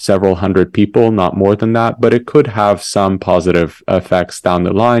several hundred people, not more than that, but it could have some positive effects down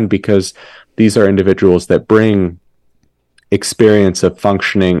the line because these are individuals that bring experience of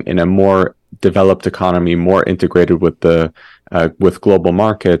functioning in a more developed economy, more integrated with with global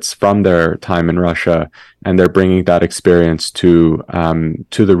markets from their time in Russia, and they're bringing that experience to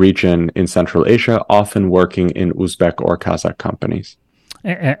the region in Central Asia, often working in Uzbek or Kazakh companies.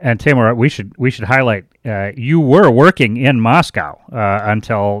 And Temur, we should highlight you were working in Moscow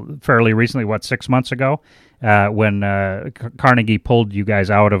until fairly recently. 6 months ago, when Carnegie pulled you guys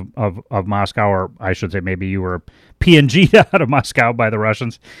out of Moscow, or I should say maybe you were PNG'd out of Moscow by the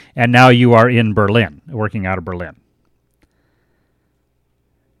Russians, and now you are in Berlin, working out of Berlin.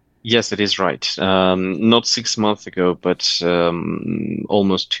 Yes, it is right. Not 6 months ago, but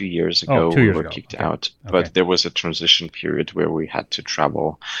almost 2 years ago, we were kicked out. Okay. But there was a transition period where we had to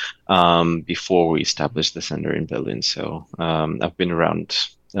travel before we established the center in Berlin. So I've been around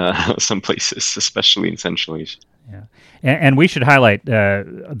some places, especially in Central Asia. Yeah, and we should highlight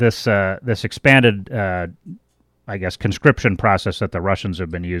this expanded, conscription process that the Russians have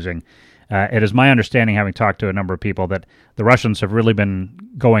been using. It is my understanding, having talked to a number of people, that the Russians have really been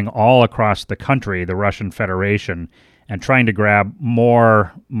going all across the country, the Russian Federation, and trying to grab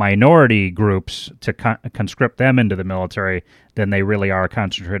more minority groups to conscript them into the military than they really are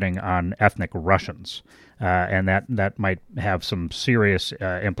concentrating on ethnic Russians. And that might have some serious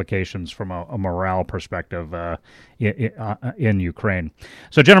implications from a morale perspective in Ukraine.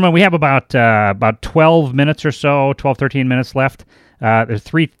 So, gentlemen, we have about 12 minutes or so, 13 minutes left. There's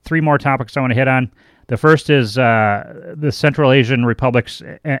three more topics I want to hit on. The first is the Central Asian republics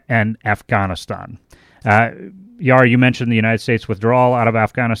and Afghanistan. Yar, you mentioned the United States withdrawal out of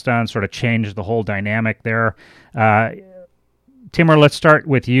Afghanistan sort of changed the whole dynamic there. Temur, let's start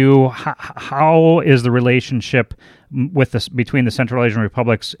with you. How is the relationship between the Central Asian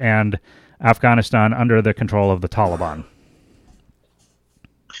republics and Afghanistan under the control of the Taliban?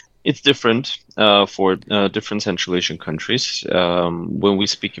 It's different for different Central Asian countries. When we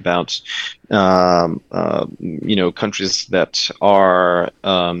speak about countries that are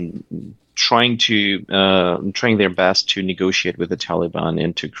trying their best to negotiate with the Taliban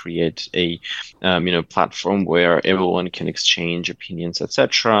and to create a platform where everyone can exchange opinions,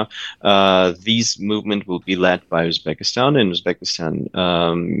 etc. These movement will be led by Uzbekistan, and Uzbekistan,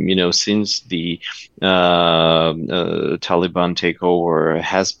 since the Taliban takeover,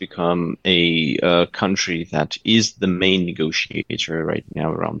 has become a country that is the main negotiator right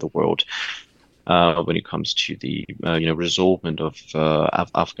now around the world. When it comes to the resolvement of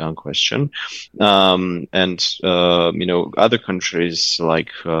Afghan question, and other countries like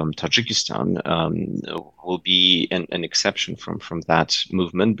Tajikistan will be an exception from that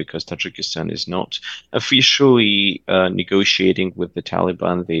movement, because Tajikistan is not officially negotiating with the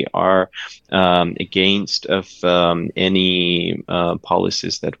Taliban. They are against of any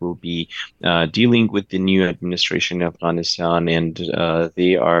policies that will be dealing with the new administration in Afghanistan, and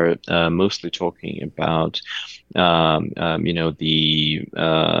they are mostly talking about the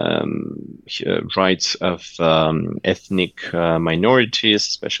rights of ethnic minorities,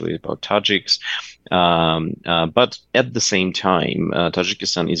 especially about Tajiks. But at the same time,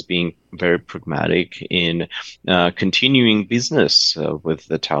 Tajikistan is being very pragmatic in continuing business with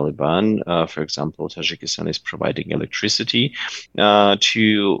the Taliban. For example, Tajikistan is providing electricity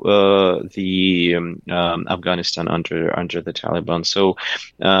to the Afghanistan under the Taliban. So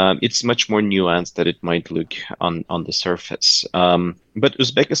it's much more nuanced than it might look on the surface. But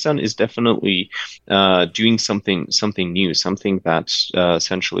Uzbekistan is definitely doing something new, something that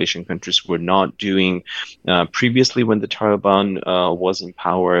Central Asian countries were not doing previously when the Taliban was in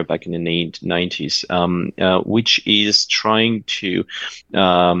power back in the 90s, which is trying to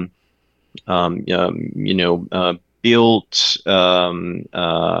build kind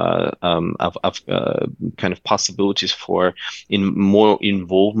of possibilities for more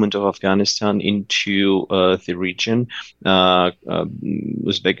involvement of Afghanistan into the region.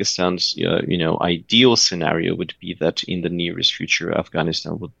 Uzbekistan's ideal scenario would be that in the nearest future,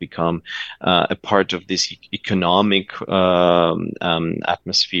 Afghanistan would become a part of this economic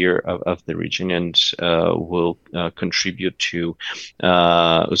atmosphere of the region, and will contribute to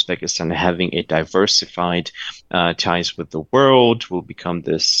Uzbekistan having a diversified ties with the world, will become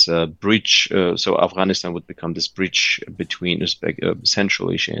this bridge. So Afghanistan would become this bridge between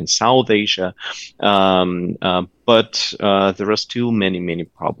Central Asia and South Asia. But there are still many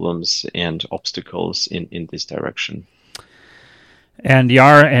problems and obstacles in this direction. And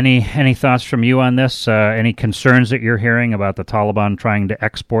Yar, any thoughts from you on this? Any concerns that you're hearing about the Taliban trying to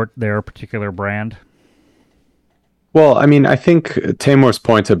export their particular brand? Well, I mean, I think Temur's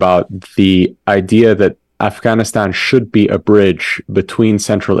point about the idea that Afghanistan should be a bridge between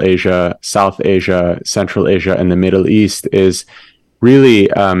Central Asia, South Asia, Central Asia, and the Middle East is really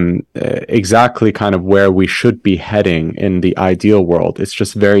exactly kind of where we should be heading in the ideal world. It's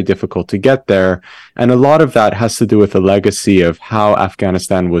just very difficult to get there. And a lot of that has to do with the legacy of how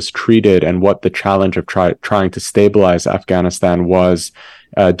Afghanistan was treated and what the challenge of trying to stabilize Afghanistan was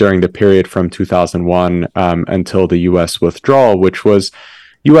during the period from 2001 until the U.S. withdrawal, which was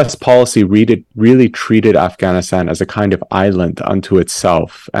U.S. policy really treated Afghanistan as a kind of island unto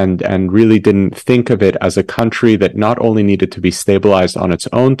itself, and really didn't think of it as a country that not only needed to be stabilized on its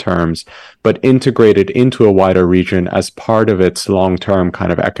own terms, but integrated into a wider region as part of its long-term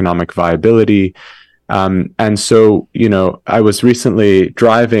kind of economic viability. And so, I was recently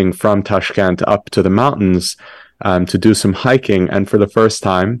driving from Tashkent up to the mountains to do some hiking, and for the first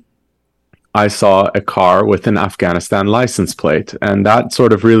time, I saw a car with an Afghanistan license plate. And that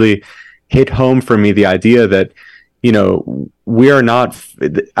sort of really hit home for me the idea that,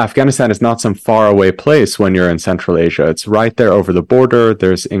 Afghanistan is not some faraway place when you're in Central Asia. It's right there over the border.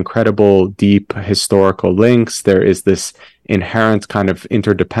 There's incredible, deep historical links. There is this inherent kind of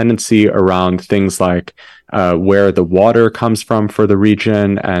interdependency around things like where the water comes from for the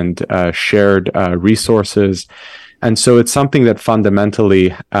region and shared resources. And so it's something that fundamentally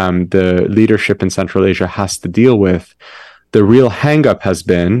the leadership in Central Asia has to deal with. The real hang-up has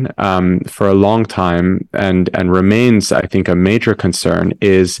been for a long time and remains, I think, a major concern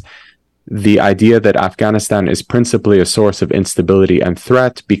is the idea that Afghanistan is principally a source of instability and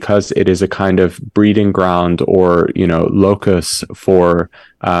threat because it is a kind of breeding ground or, locus for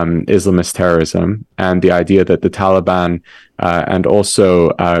Islamist terrorism, and the idea that the Taliban and also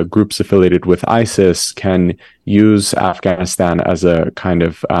groups affiliated with ISIS can use Afghanistan as a kind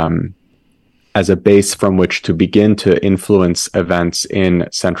of as a base from which to begin to influence events in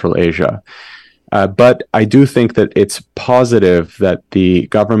Central Asia. But I do think that it's positive that the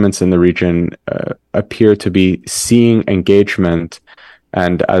governments in the region appear to be seeing engagement.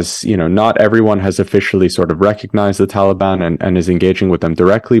 And as not everyone has officially sort of recognized the Taliban and is engaging with them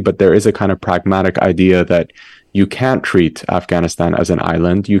directly, but there is a kind of pragmatic idea that you can't treat Afghanistan as an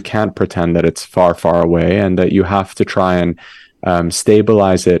island. You can't pretend that it's far, far away, and that you have to try and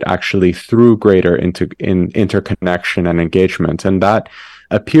stabilize it actually through greater interconnection and engagement. And that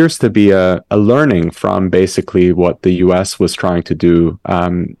appears to be a learning from basically what the U.S. was trying to do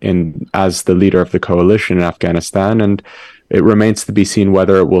as the leader of the coalition in Afghanistan. And it remains to be seen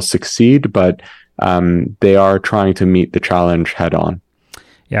whether it will succeed, but they are trying to meet the challenge head on.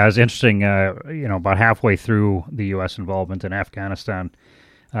 Yeah, it was interesting, about halfway through the U.S. involvement in Afghanistan,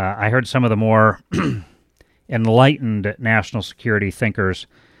 I heard some of the more enlightened national security thinkers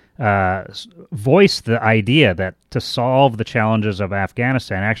voice the idea that to solve the challenges of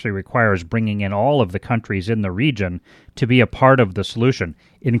Afghanistan actually requires bringing in all of the countries in the region to be a part of the solution,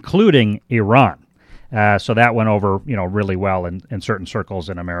 including Iran. So that went over, really well in certain circles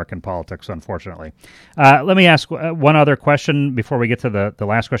in American politics, unfortunately. Let me ask one other question before we get to the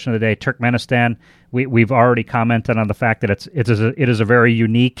last question of the day. Turkmenistan, we've already commented on the fact that it is a very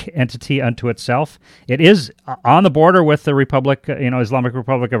unique entity unto itself. It is on the border with the Republic, Islamic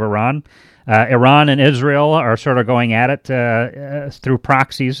Republic of Iran. Iran and Israel are sort of going at it through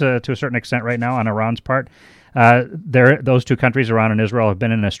proxies to a certain extent right now on Iran's part. Those two countries, Iran and Israel, have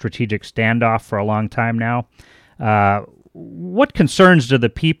been in a strategic standoff for a long time now. What concerns do the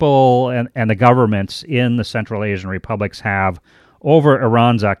people and the governments in the Central Asian republics have over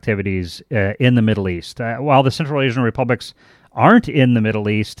Iran's activities in the Middle East? While the Central Asian republics aren't in the Middle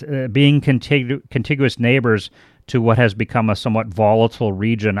East, being contiguous neighbors to what has become a somewhat volatile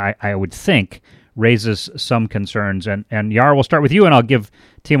region, I would think, raises some concerns. And Yar, we'll start with you, and I'll give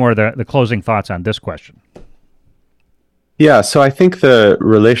Temur the closing thoughts on this question. Yeah, so I think the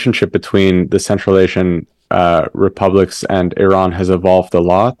relationship between the Central Asian republics and Iran has evolved a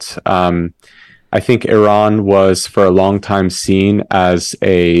lot. I think Iran was for a long time seen as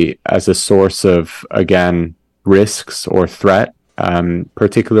a source of, again, risks or threat,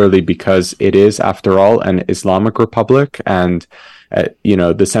 particularly because it is, after all, an Islamic republic, and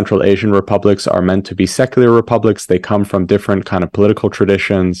the Central Asian republics are meant to be secular republics. They come from different kind of political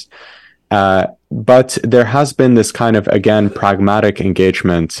traditions. But there has been this kind of, again, pragmatic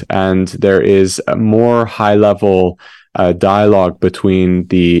engagement, and there is a more high-level dialogue between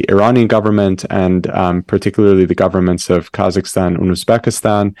the Iranian government and particularly the governments of Kazakhstan and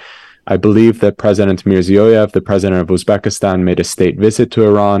Uzbekistan. I believe that President Mirziyoyev, the president of Uzbekistan, made a state visit to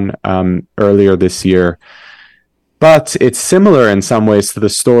Iran earlier this year. But it's similar in some ways to the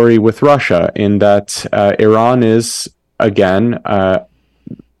story with Russia, in that Iran is, again,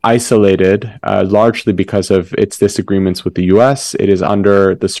 isolated largely because of its disagreements with the U.S. It is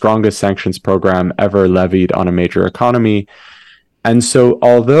under the strongest sanctions program ever levied on a major economy. And so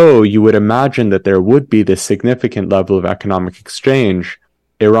although you would imagine that there would be this significant level of economic exchange,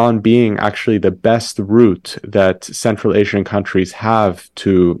 Iran being actually the best route that Central Asian countries have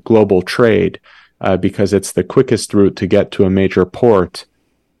to global trade, because it's the quickest route to get to a major port,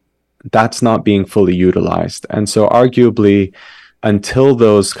 that's not being fully utilized. And so arguably, until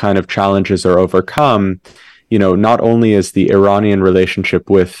those kind of challenges are overcome, not only is the Iranian relationship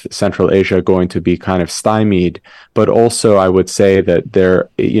with Central Asia going to be kind of stymied, but also I would say that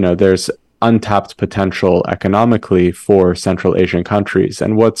there's untapped potential economically for Central Asian countries.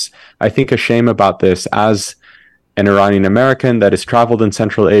 And what's, I think, a shame about this, as an Iranian American that has traveled in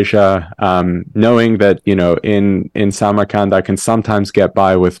Central Asia, knowing that, in Samarkand, I can sometimes get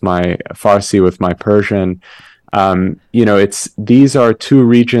by with my Farsi, with my Persian. These are two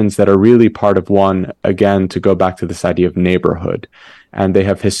regions that are really part of one, again, to go back to this idea of neighborhood. And they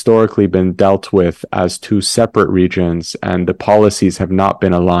have historically been dealt with as two separate regions, and the policies have not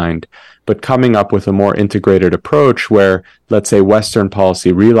been aligned. But coming up with a more integrated approach where, let's say, Western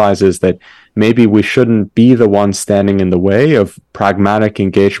policy realizes that maybe we shouldn't be the one standing in the way of pragmatic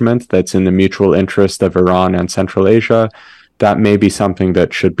engagement that's in the mutual interest of Iran and Central Asia, that may be something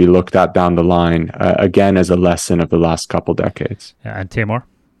that should be looked at down the line, again, as a lesson of the last couple decades. Yeah, and Temur,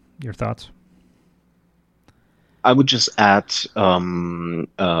 your thoughts? I would just add on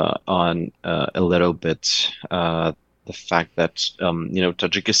a little bit the fact that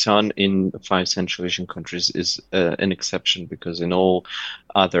Tajikistan in 5 Central Asian countries is an exception, because in all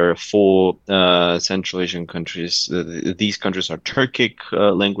other 4 Central Asian countries, these countries are Turkic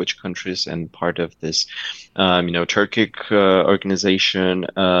language countries, and part of this Turkic organization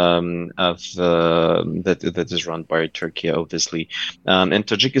that is run by Turkey, obviously, and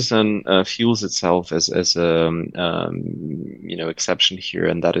Tajikistan feels itself as a exception here,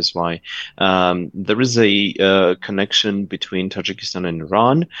 and that is why there is a connection between Tajikistan and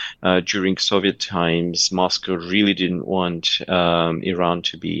Iran. During Soviet times, Moscow really didn't want Iran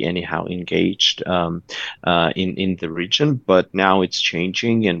to be anyhow engaged in the region, but now it's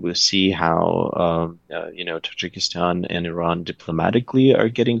changing, and we'll see how Tajikistan and Iran diplomatically are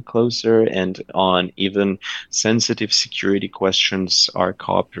getting closer, and on even sensitive security questions are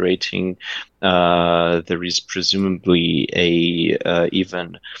cooperating. There is presumably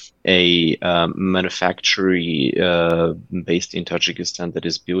even a manufactory based in Tajikistan that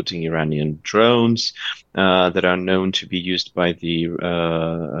is building Iranian drones that are known to be used by the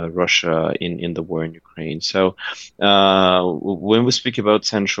Russia in the war in Ukraine. So when we speak about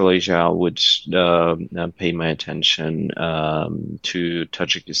Central Asia, I would pay my attention to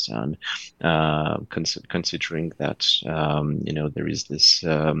Tajikistan, considering that there is this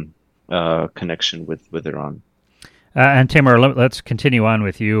connection with Iran. And Temur, let's continue on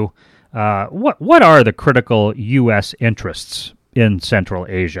with you. What are the critical U.S. interests in Central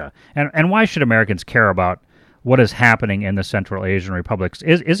Asia, and why should Americans care about what is happening in the Central Asian republics?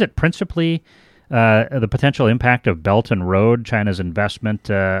 Is it principally the potential impact of Belt and Road, China's investment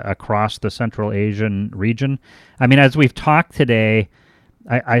across the Central Asian region? I mean, as we've talked today,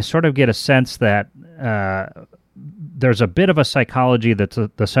 I sort of get a sense that there's a bit of a psychology that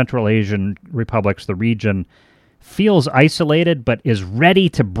the Central Asian republics, the region, feels isolated but is ready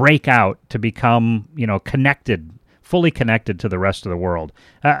to break out to become, fully connected to the rest of the world.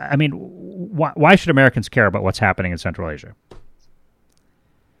 I mean, why should Americans care about what's happening in Central Asia?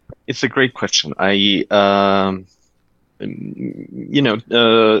 It's a great question. To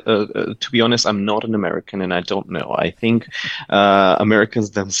be honest, I'm not an American and I don't know. I think Americans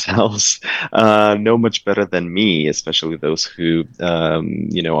themselves know much better than me, especially those who,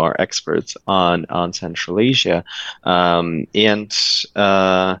 are experts on Central Asia.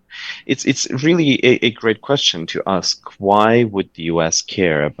 It's really a great question to ask. Why would the US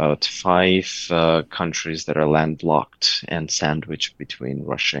care about five countries that are landlocked and sandwiched between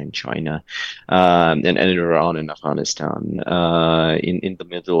Russia and China, and Iran and Afghanistan? In the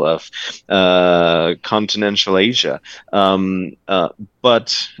middle of continental Asia.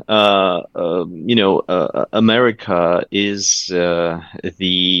 But America is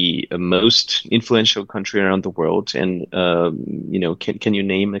the most influential country around the world. And, can you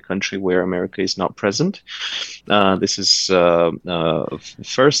name a country where America is not present? This is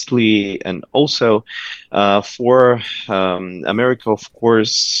firstly, and also for America, of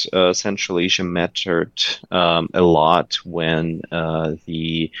course, Central Asia mattered a lot when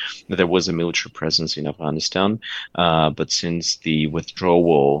there was a military presence in Afghanistan. But since the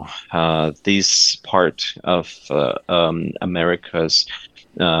withdrawal, this part of America's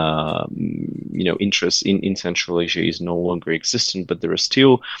interest in Central Asia is no longer existent, but there are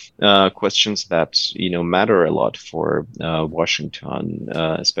still questions that matter a lot for Washington,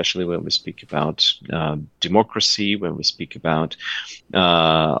 especially when we speak about democracy, when we speak about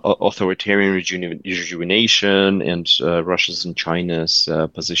authoritarian rejuvenation and Russia's and China's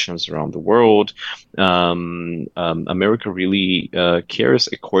positions around the world. America really cares,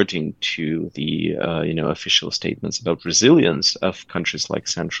 according to the official statements, about resilience of countries like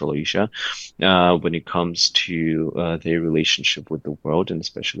Central Asia when it comes to their relationship with the world, and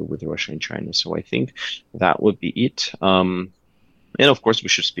especially with Russia and China. So I think that would be it. And of course, we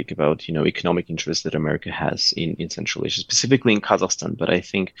should speak about economic interests that America has in Central Asia, specifically in Kazakhstan. But I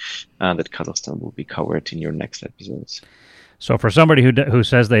think that Kazakhstan will be covered in your next episodes. So for somebody who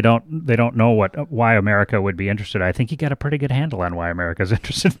says they don't know why America would be interested, I think you got a pretty good handle on why America is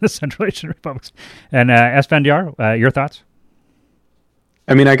interested in the Central Asian republics. And Esfandyar, your thoughts?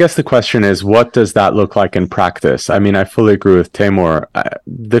 I mean, I guess the question is, what does that look like in practice? I mean, I fully agree with Temur.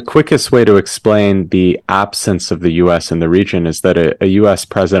 The quickest way to explain the absence of the U.S. in the region is that a U.S.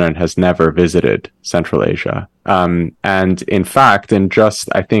 president has never visited Central Asia. And in fact,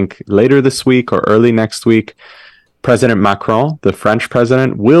 I think later this week or early next week, President Macron, the French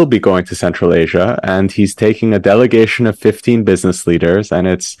president, will be going to Central Asia, and he's taking a delegation of 15 business leaders, and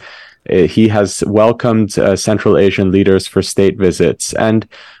he has welcomed Central Asian leaders for state visits. And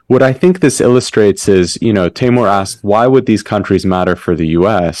what I think this illustrates is, Temur asked, why would these countries matter for the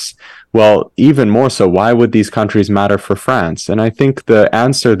US? Well, even more so, why would these countries matter for France? And I think the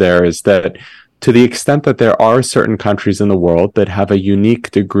answer there is that to the extent that there are certain countries in the world that have a unique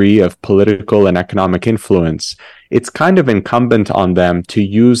degree of political and economic influence, it's kind of incumbent on them to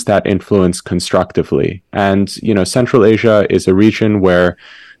use that influence constructively. And, Central Asia is a region where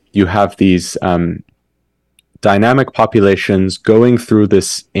you have these dynamic populations going through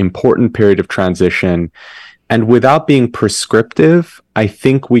this important period of transition. And without being prescriptive, I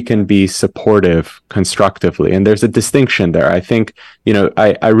think we can be supportive constructively. And there's a distinction there. I think,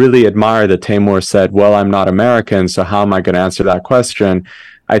 I really admire that Temur said, well, I'm not American, so how am I going to answer that question?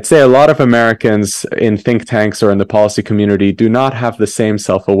 I'd say a lot of Americans in think tanks or in the policy community do not have the same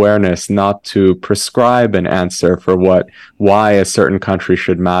self-awareness not to prescribe an answer for why a certain country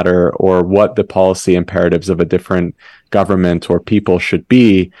should matter or what the policy imperatives of a different government or people should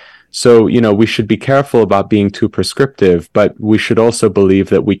be. So, we should be careful about being too prescriptive, but we should also believe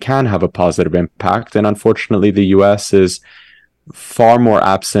that we can have a positive impact. And unfortunately, the US is far more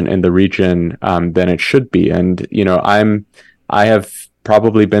absent in the region than it should be. And, I have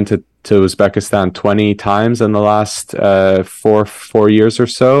probably been to Uzbekistan 20 times in the last 4 years or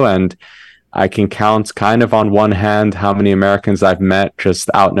so. And I can count kind of on one hand how many Americans I've met just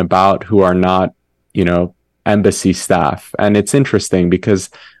out and about who are not, embassy staff. And it's interesting because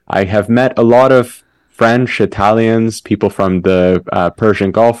I have met a lot of French, Italians, people from the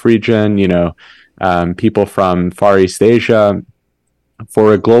Persian Gulf region, people from Far East Asia.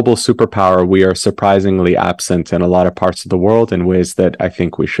 For a global superpower, we are surprisingly absent in a lot of parts of the world in ways that I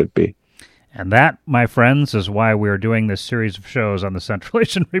think we should be. And that, my friends, is why we're doing this series of shows on the Central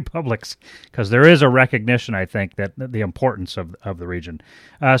Asian republics, because there is a recognition, I think, that the importance of the region.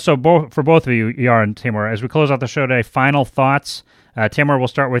 So for both of you, Yar and Temur, as we close out the show today, final thoughts. Temur, we'll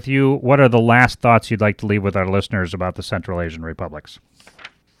start with you. What are the last thoughts you'd like to leave with our listeners about the Central Asian republics?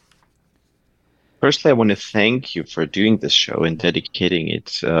 Firstly, I want to thank you for doing this show and dedicating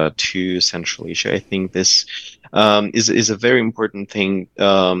it to Central Asia. I think this is a very important thing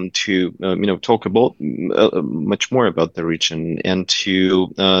to talk about much more about the region and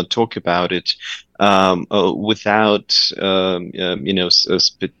to talk about it without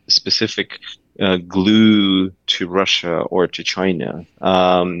specific glue to Russia or to China.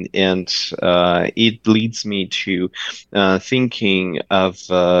 And it leads me to thinking of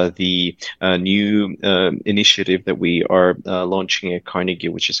the new initiative that we are launching at Carnegie,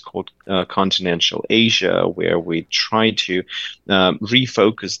 which is called Continental Asia, where we try to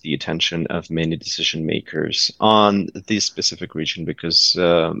refocus the attention of many decision makers on this specific region, because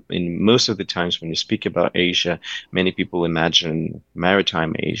in most of the times when you speak about Asia, many people imagine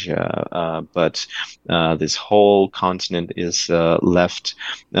maritime Asia, but this whole continent is left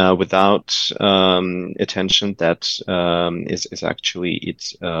without attention that is actually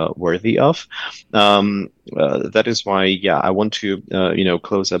it's worthy of. That is why, I want to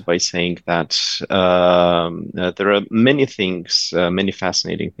close up by saying that there are many things, many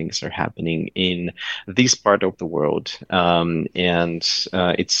fascinating things are happening in this part of the world, and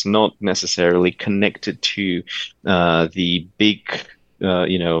it's not necessarily connected to the big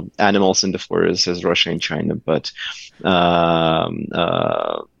animals in the forest as Russia and China, but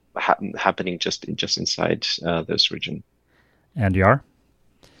happening just inside this region. And Yar?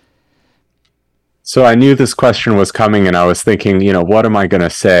 So I knew this question was coming, and I was thinking, what am I going to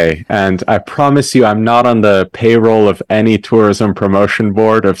say? And I promise you, I'm not on the payroll of any tourism promotion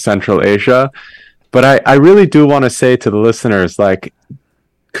board of Central Asia, but I really do want to say to the listeners,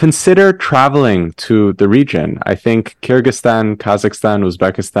 consider traveling to the region. I think Kyrgyzstan, Kazakhstan,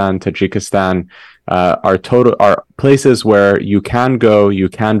 Uzbekistan, Tajikistan are places where you can go, you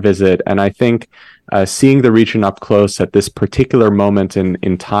can visit, and I think seeing the region up close at this particular moment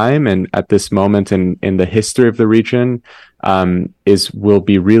in time and at this moment in the history of the region will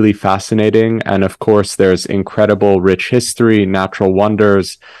be really fascinating. And of course, there's incredible rich history, natural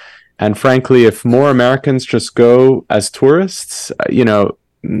wonders, and frankly, if more Americans just go as tourists,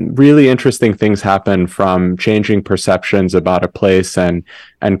 really interesting things happen, from changing perceptions about a place and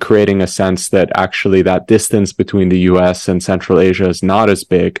creating a sense that actually that distance between the US and Central Asia is not as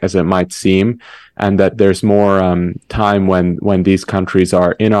big as it might seem, and that there's more time when these countries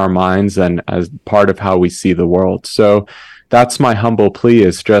are in our minds and as part of how we see the world. So that's my humble plea,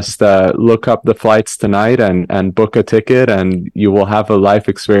 is just look up the flights tonight and book a ticket, and you will have a life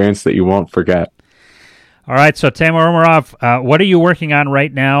experience that you won't forget. All right, so Temur Umarov, what are you working on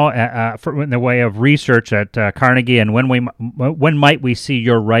right now in the way of research at Carnegie, and when might we see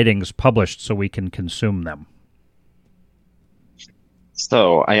your writings published so we can consume them?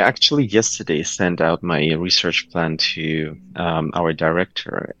 So I actually yesterday sent out my research plan to our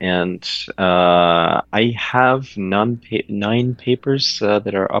director, and I have 9 papers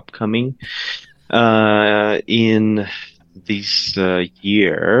that are upcoming in this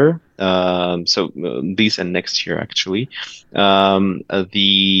year. So this and next year, actually.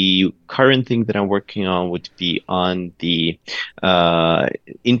 The current thing that I'm working on would be on the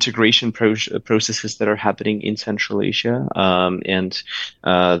integration processes that are happening in Central Asia. And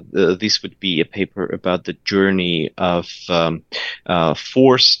this would be a paper about the journey of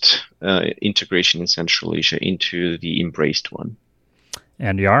forced integration in Central Asia into the embraced one.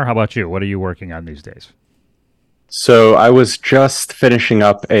 And Yar, how about you? What are you working on these days? So I was just finishing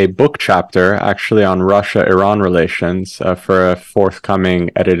up a book chapter, actually, on Russia-Iran relations for a forthcoming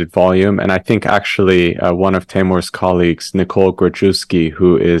edited volume. And I think actually one of Temur's colleagues, Nicole Grajewski,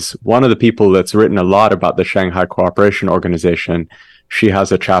 who is one of the people that's written a lot about the Shanghai Cooperation Organization, she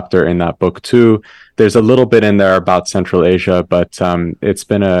has a chapter in that book too. There's a little bit in there about Central Asia, but it's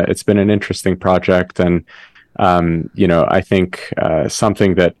been an interesting project, and I think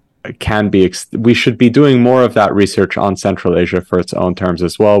something that can be we should be doing more of that research on Central Asia for its own terms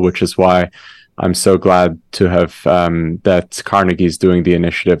as well, which is why I'm so glad to have that Carnegie's doing the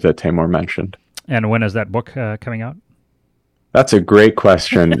initiative that Temur mentioned. And when is that book coming out? That's a great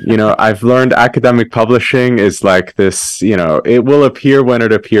question. I've learned academic publishing is like this, it will appear when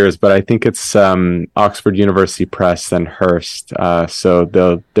it appears, but I think it's Oxford University Press and Hearst.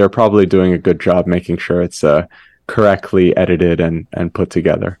 So they're probably doing a good job making sure it's correctly edited and put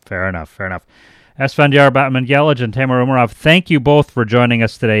together. Fair enough. Esfandyar Batmanghelidj and Temur Umarov, thank you both for joining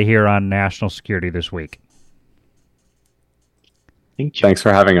us today here on National Security This Week. Thank you. Thanks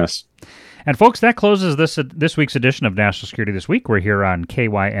for having us. And folks, that closes this week's edition of National Security This Week. We're here on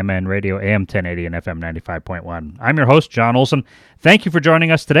KYMN Radio, AM 1080 and FM 95.1. I'm your host, Jon Olson. Thank you for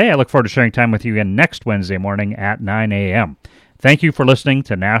joining us today. I look forward to sharing time with you again next Wednesday morning at 9 a.m. Thank you for listening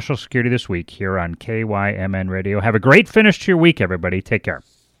to National Security This Week here on KYMN Radio. Have a great finish to your week, everybody. Take care.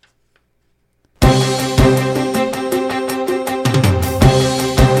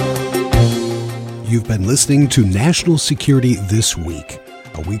 You've been listening to National Security This Week,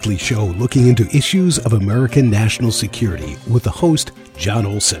 a weekly show looking into issues of American national security with the host, Jon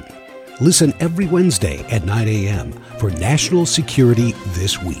Olson. Listen every Wednesday at 9 a.m. for National Security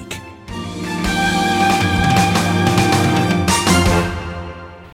This Week.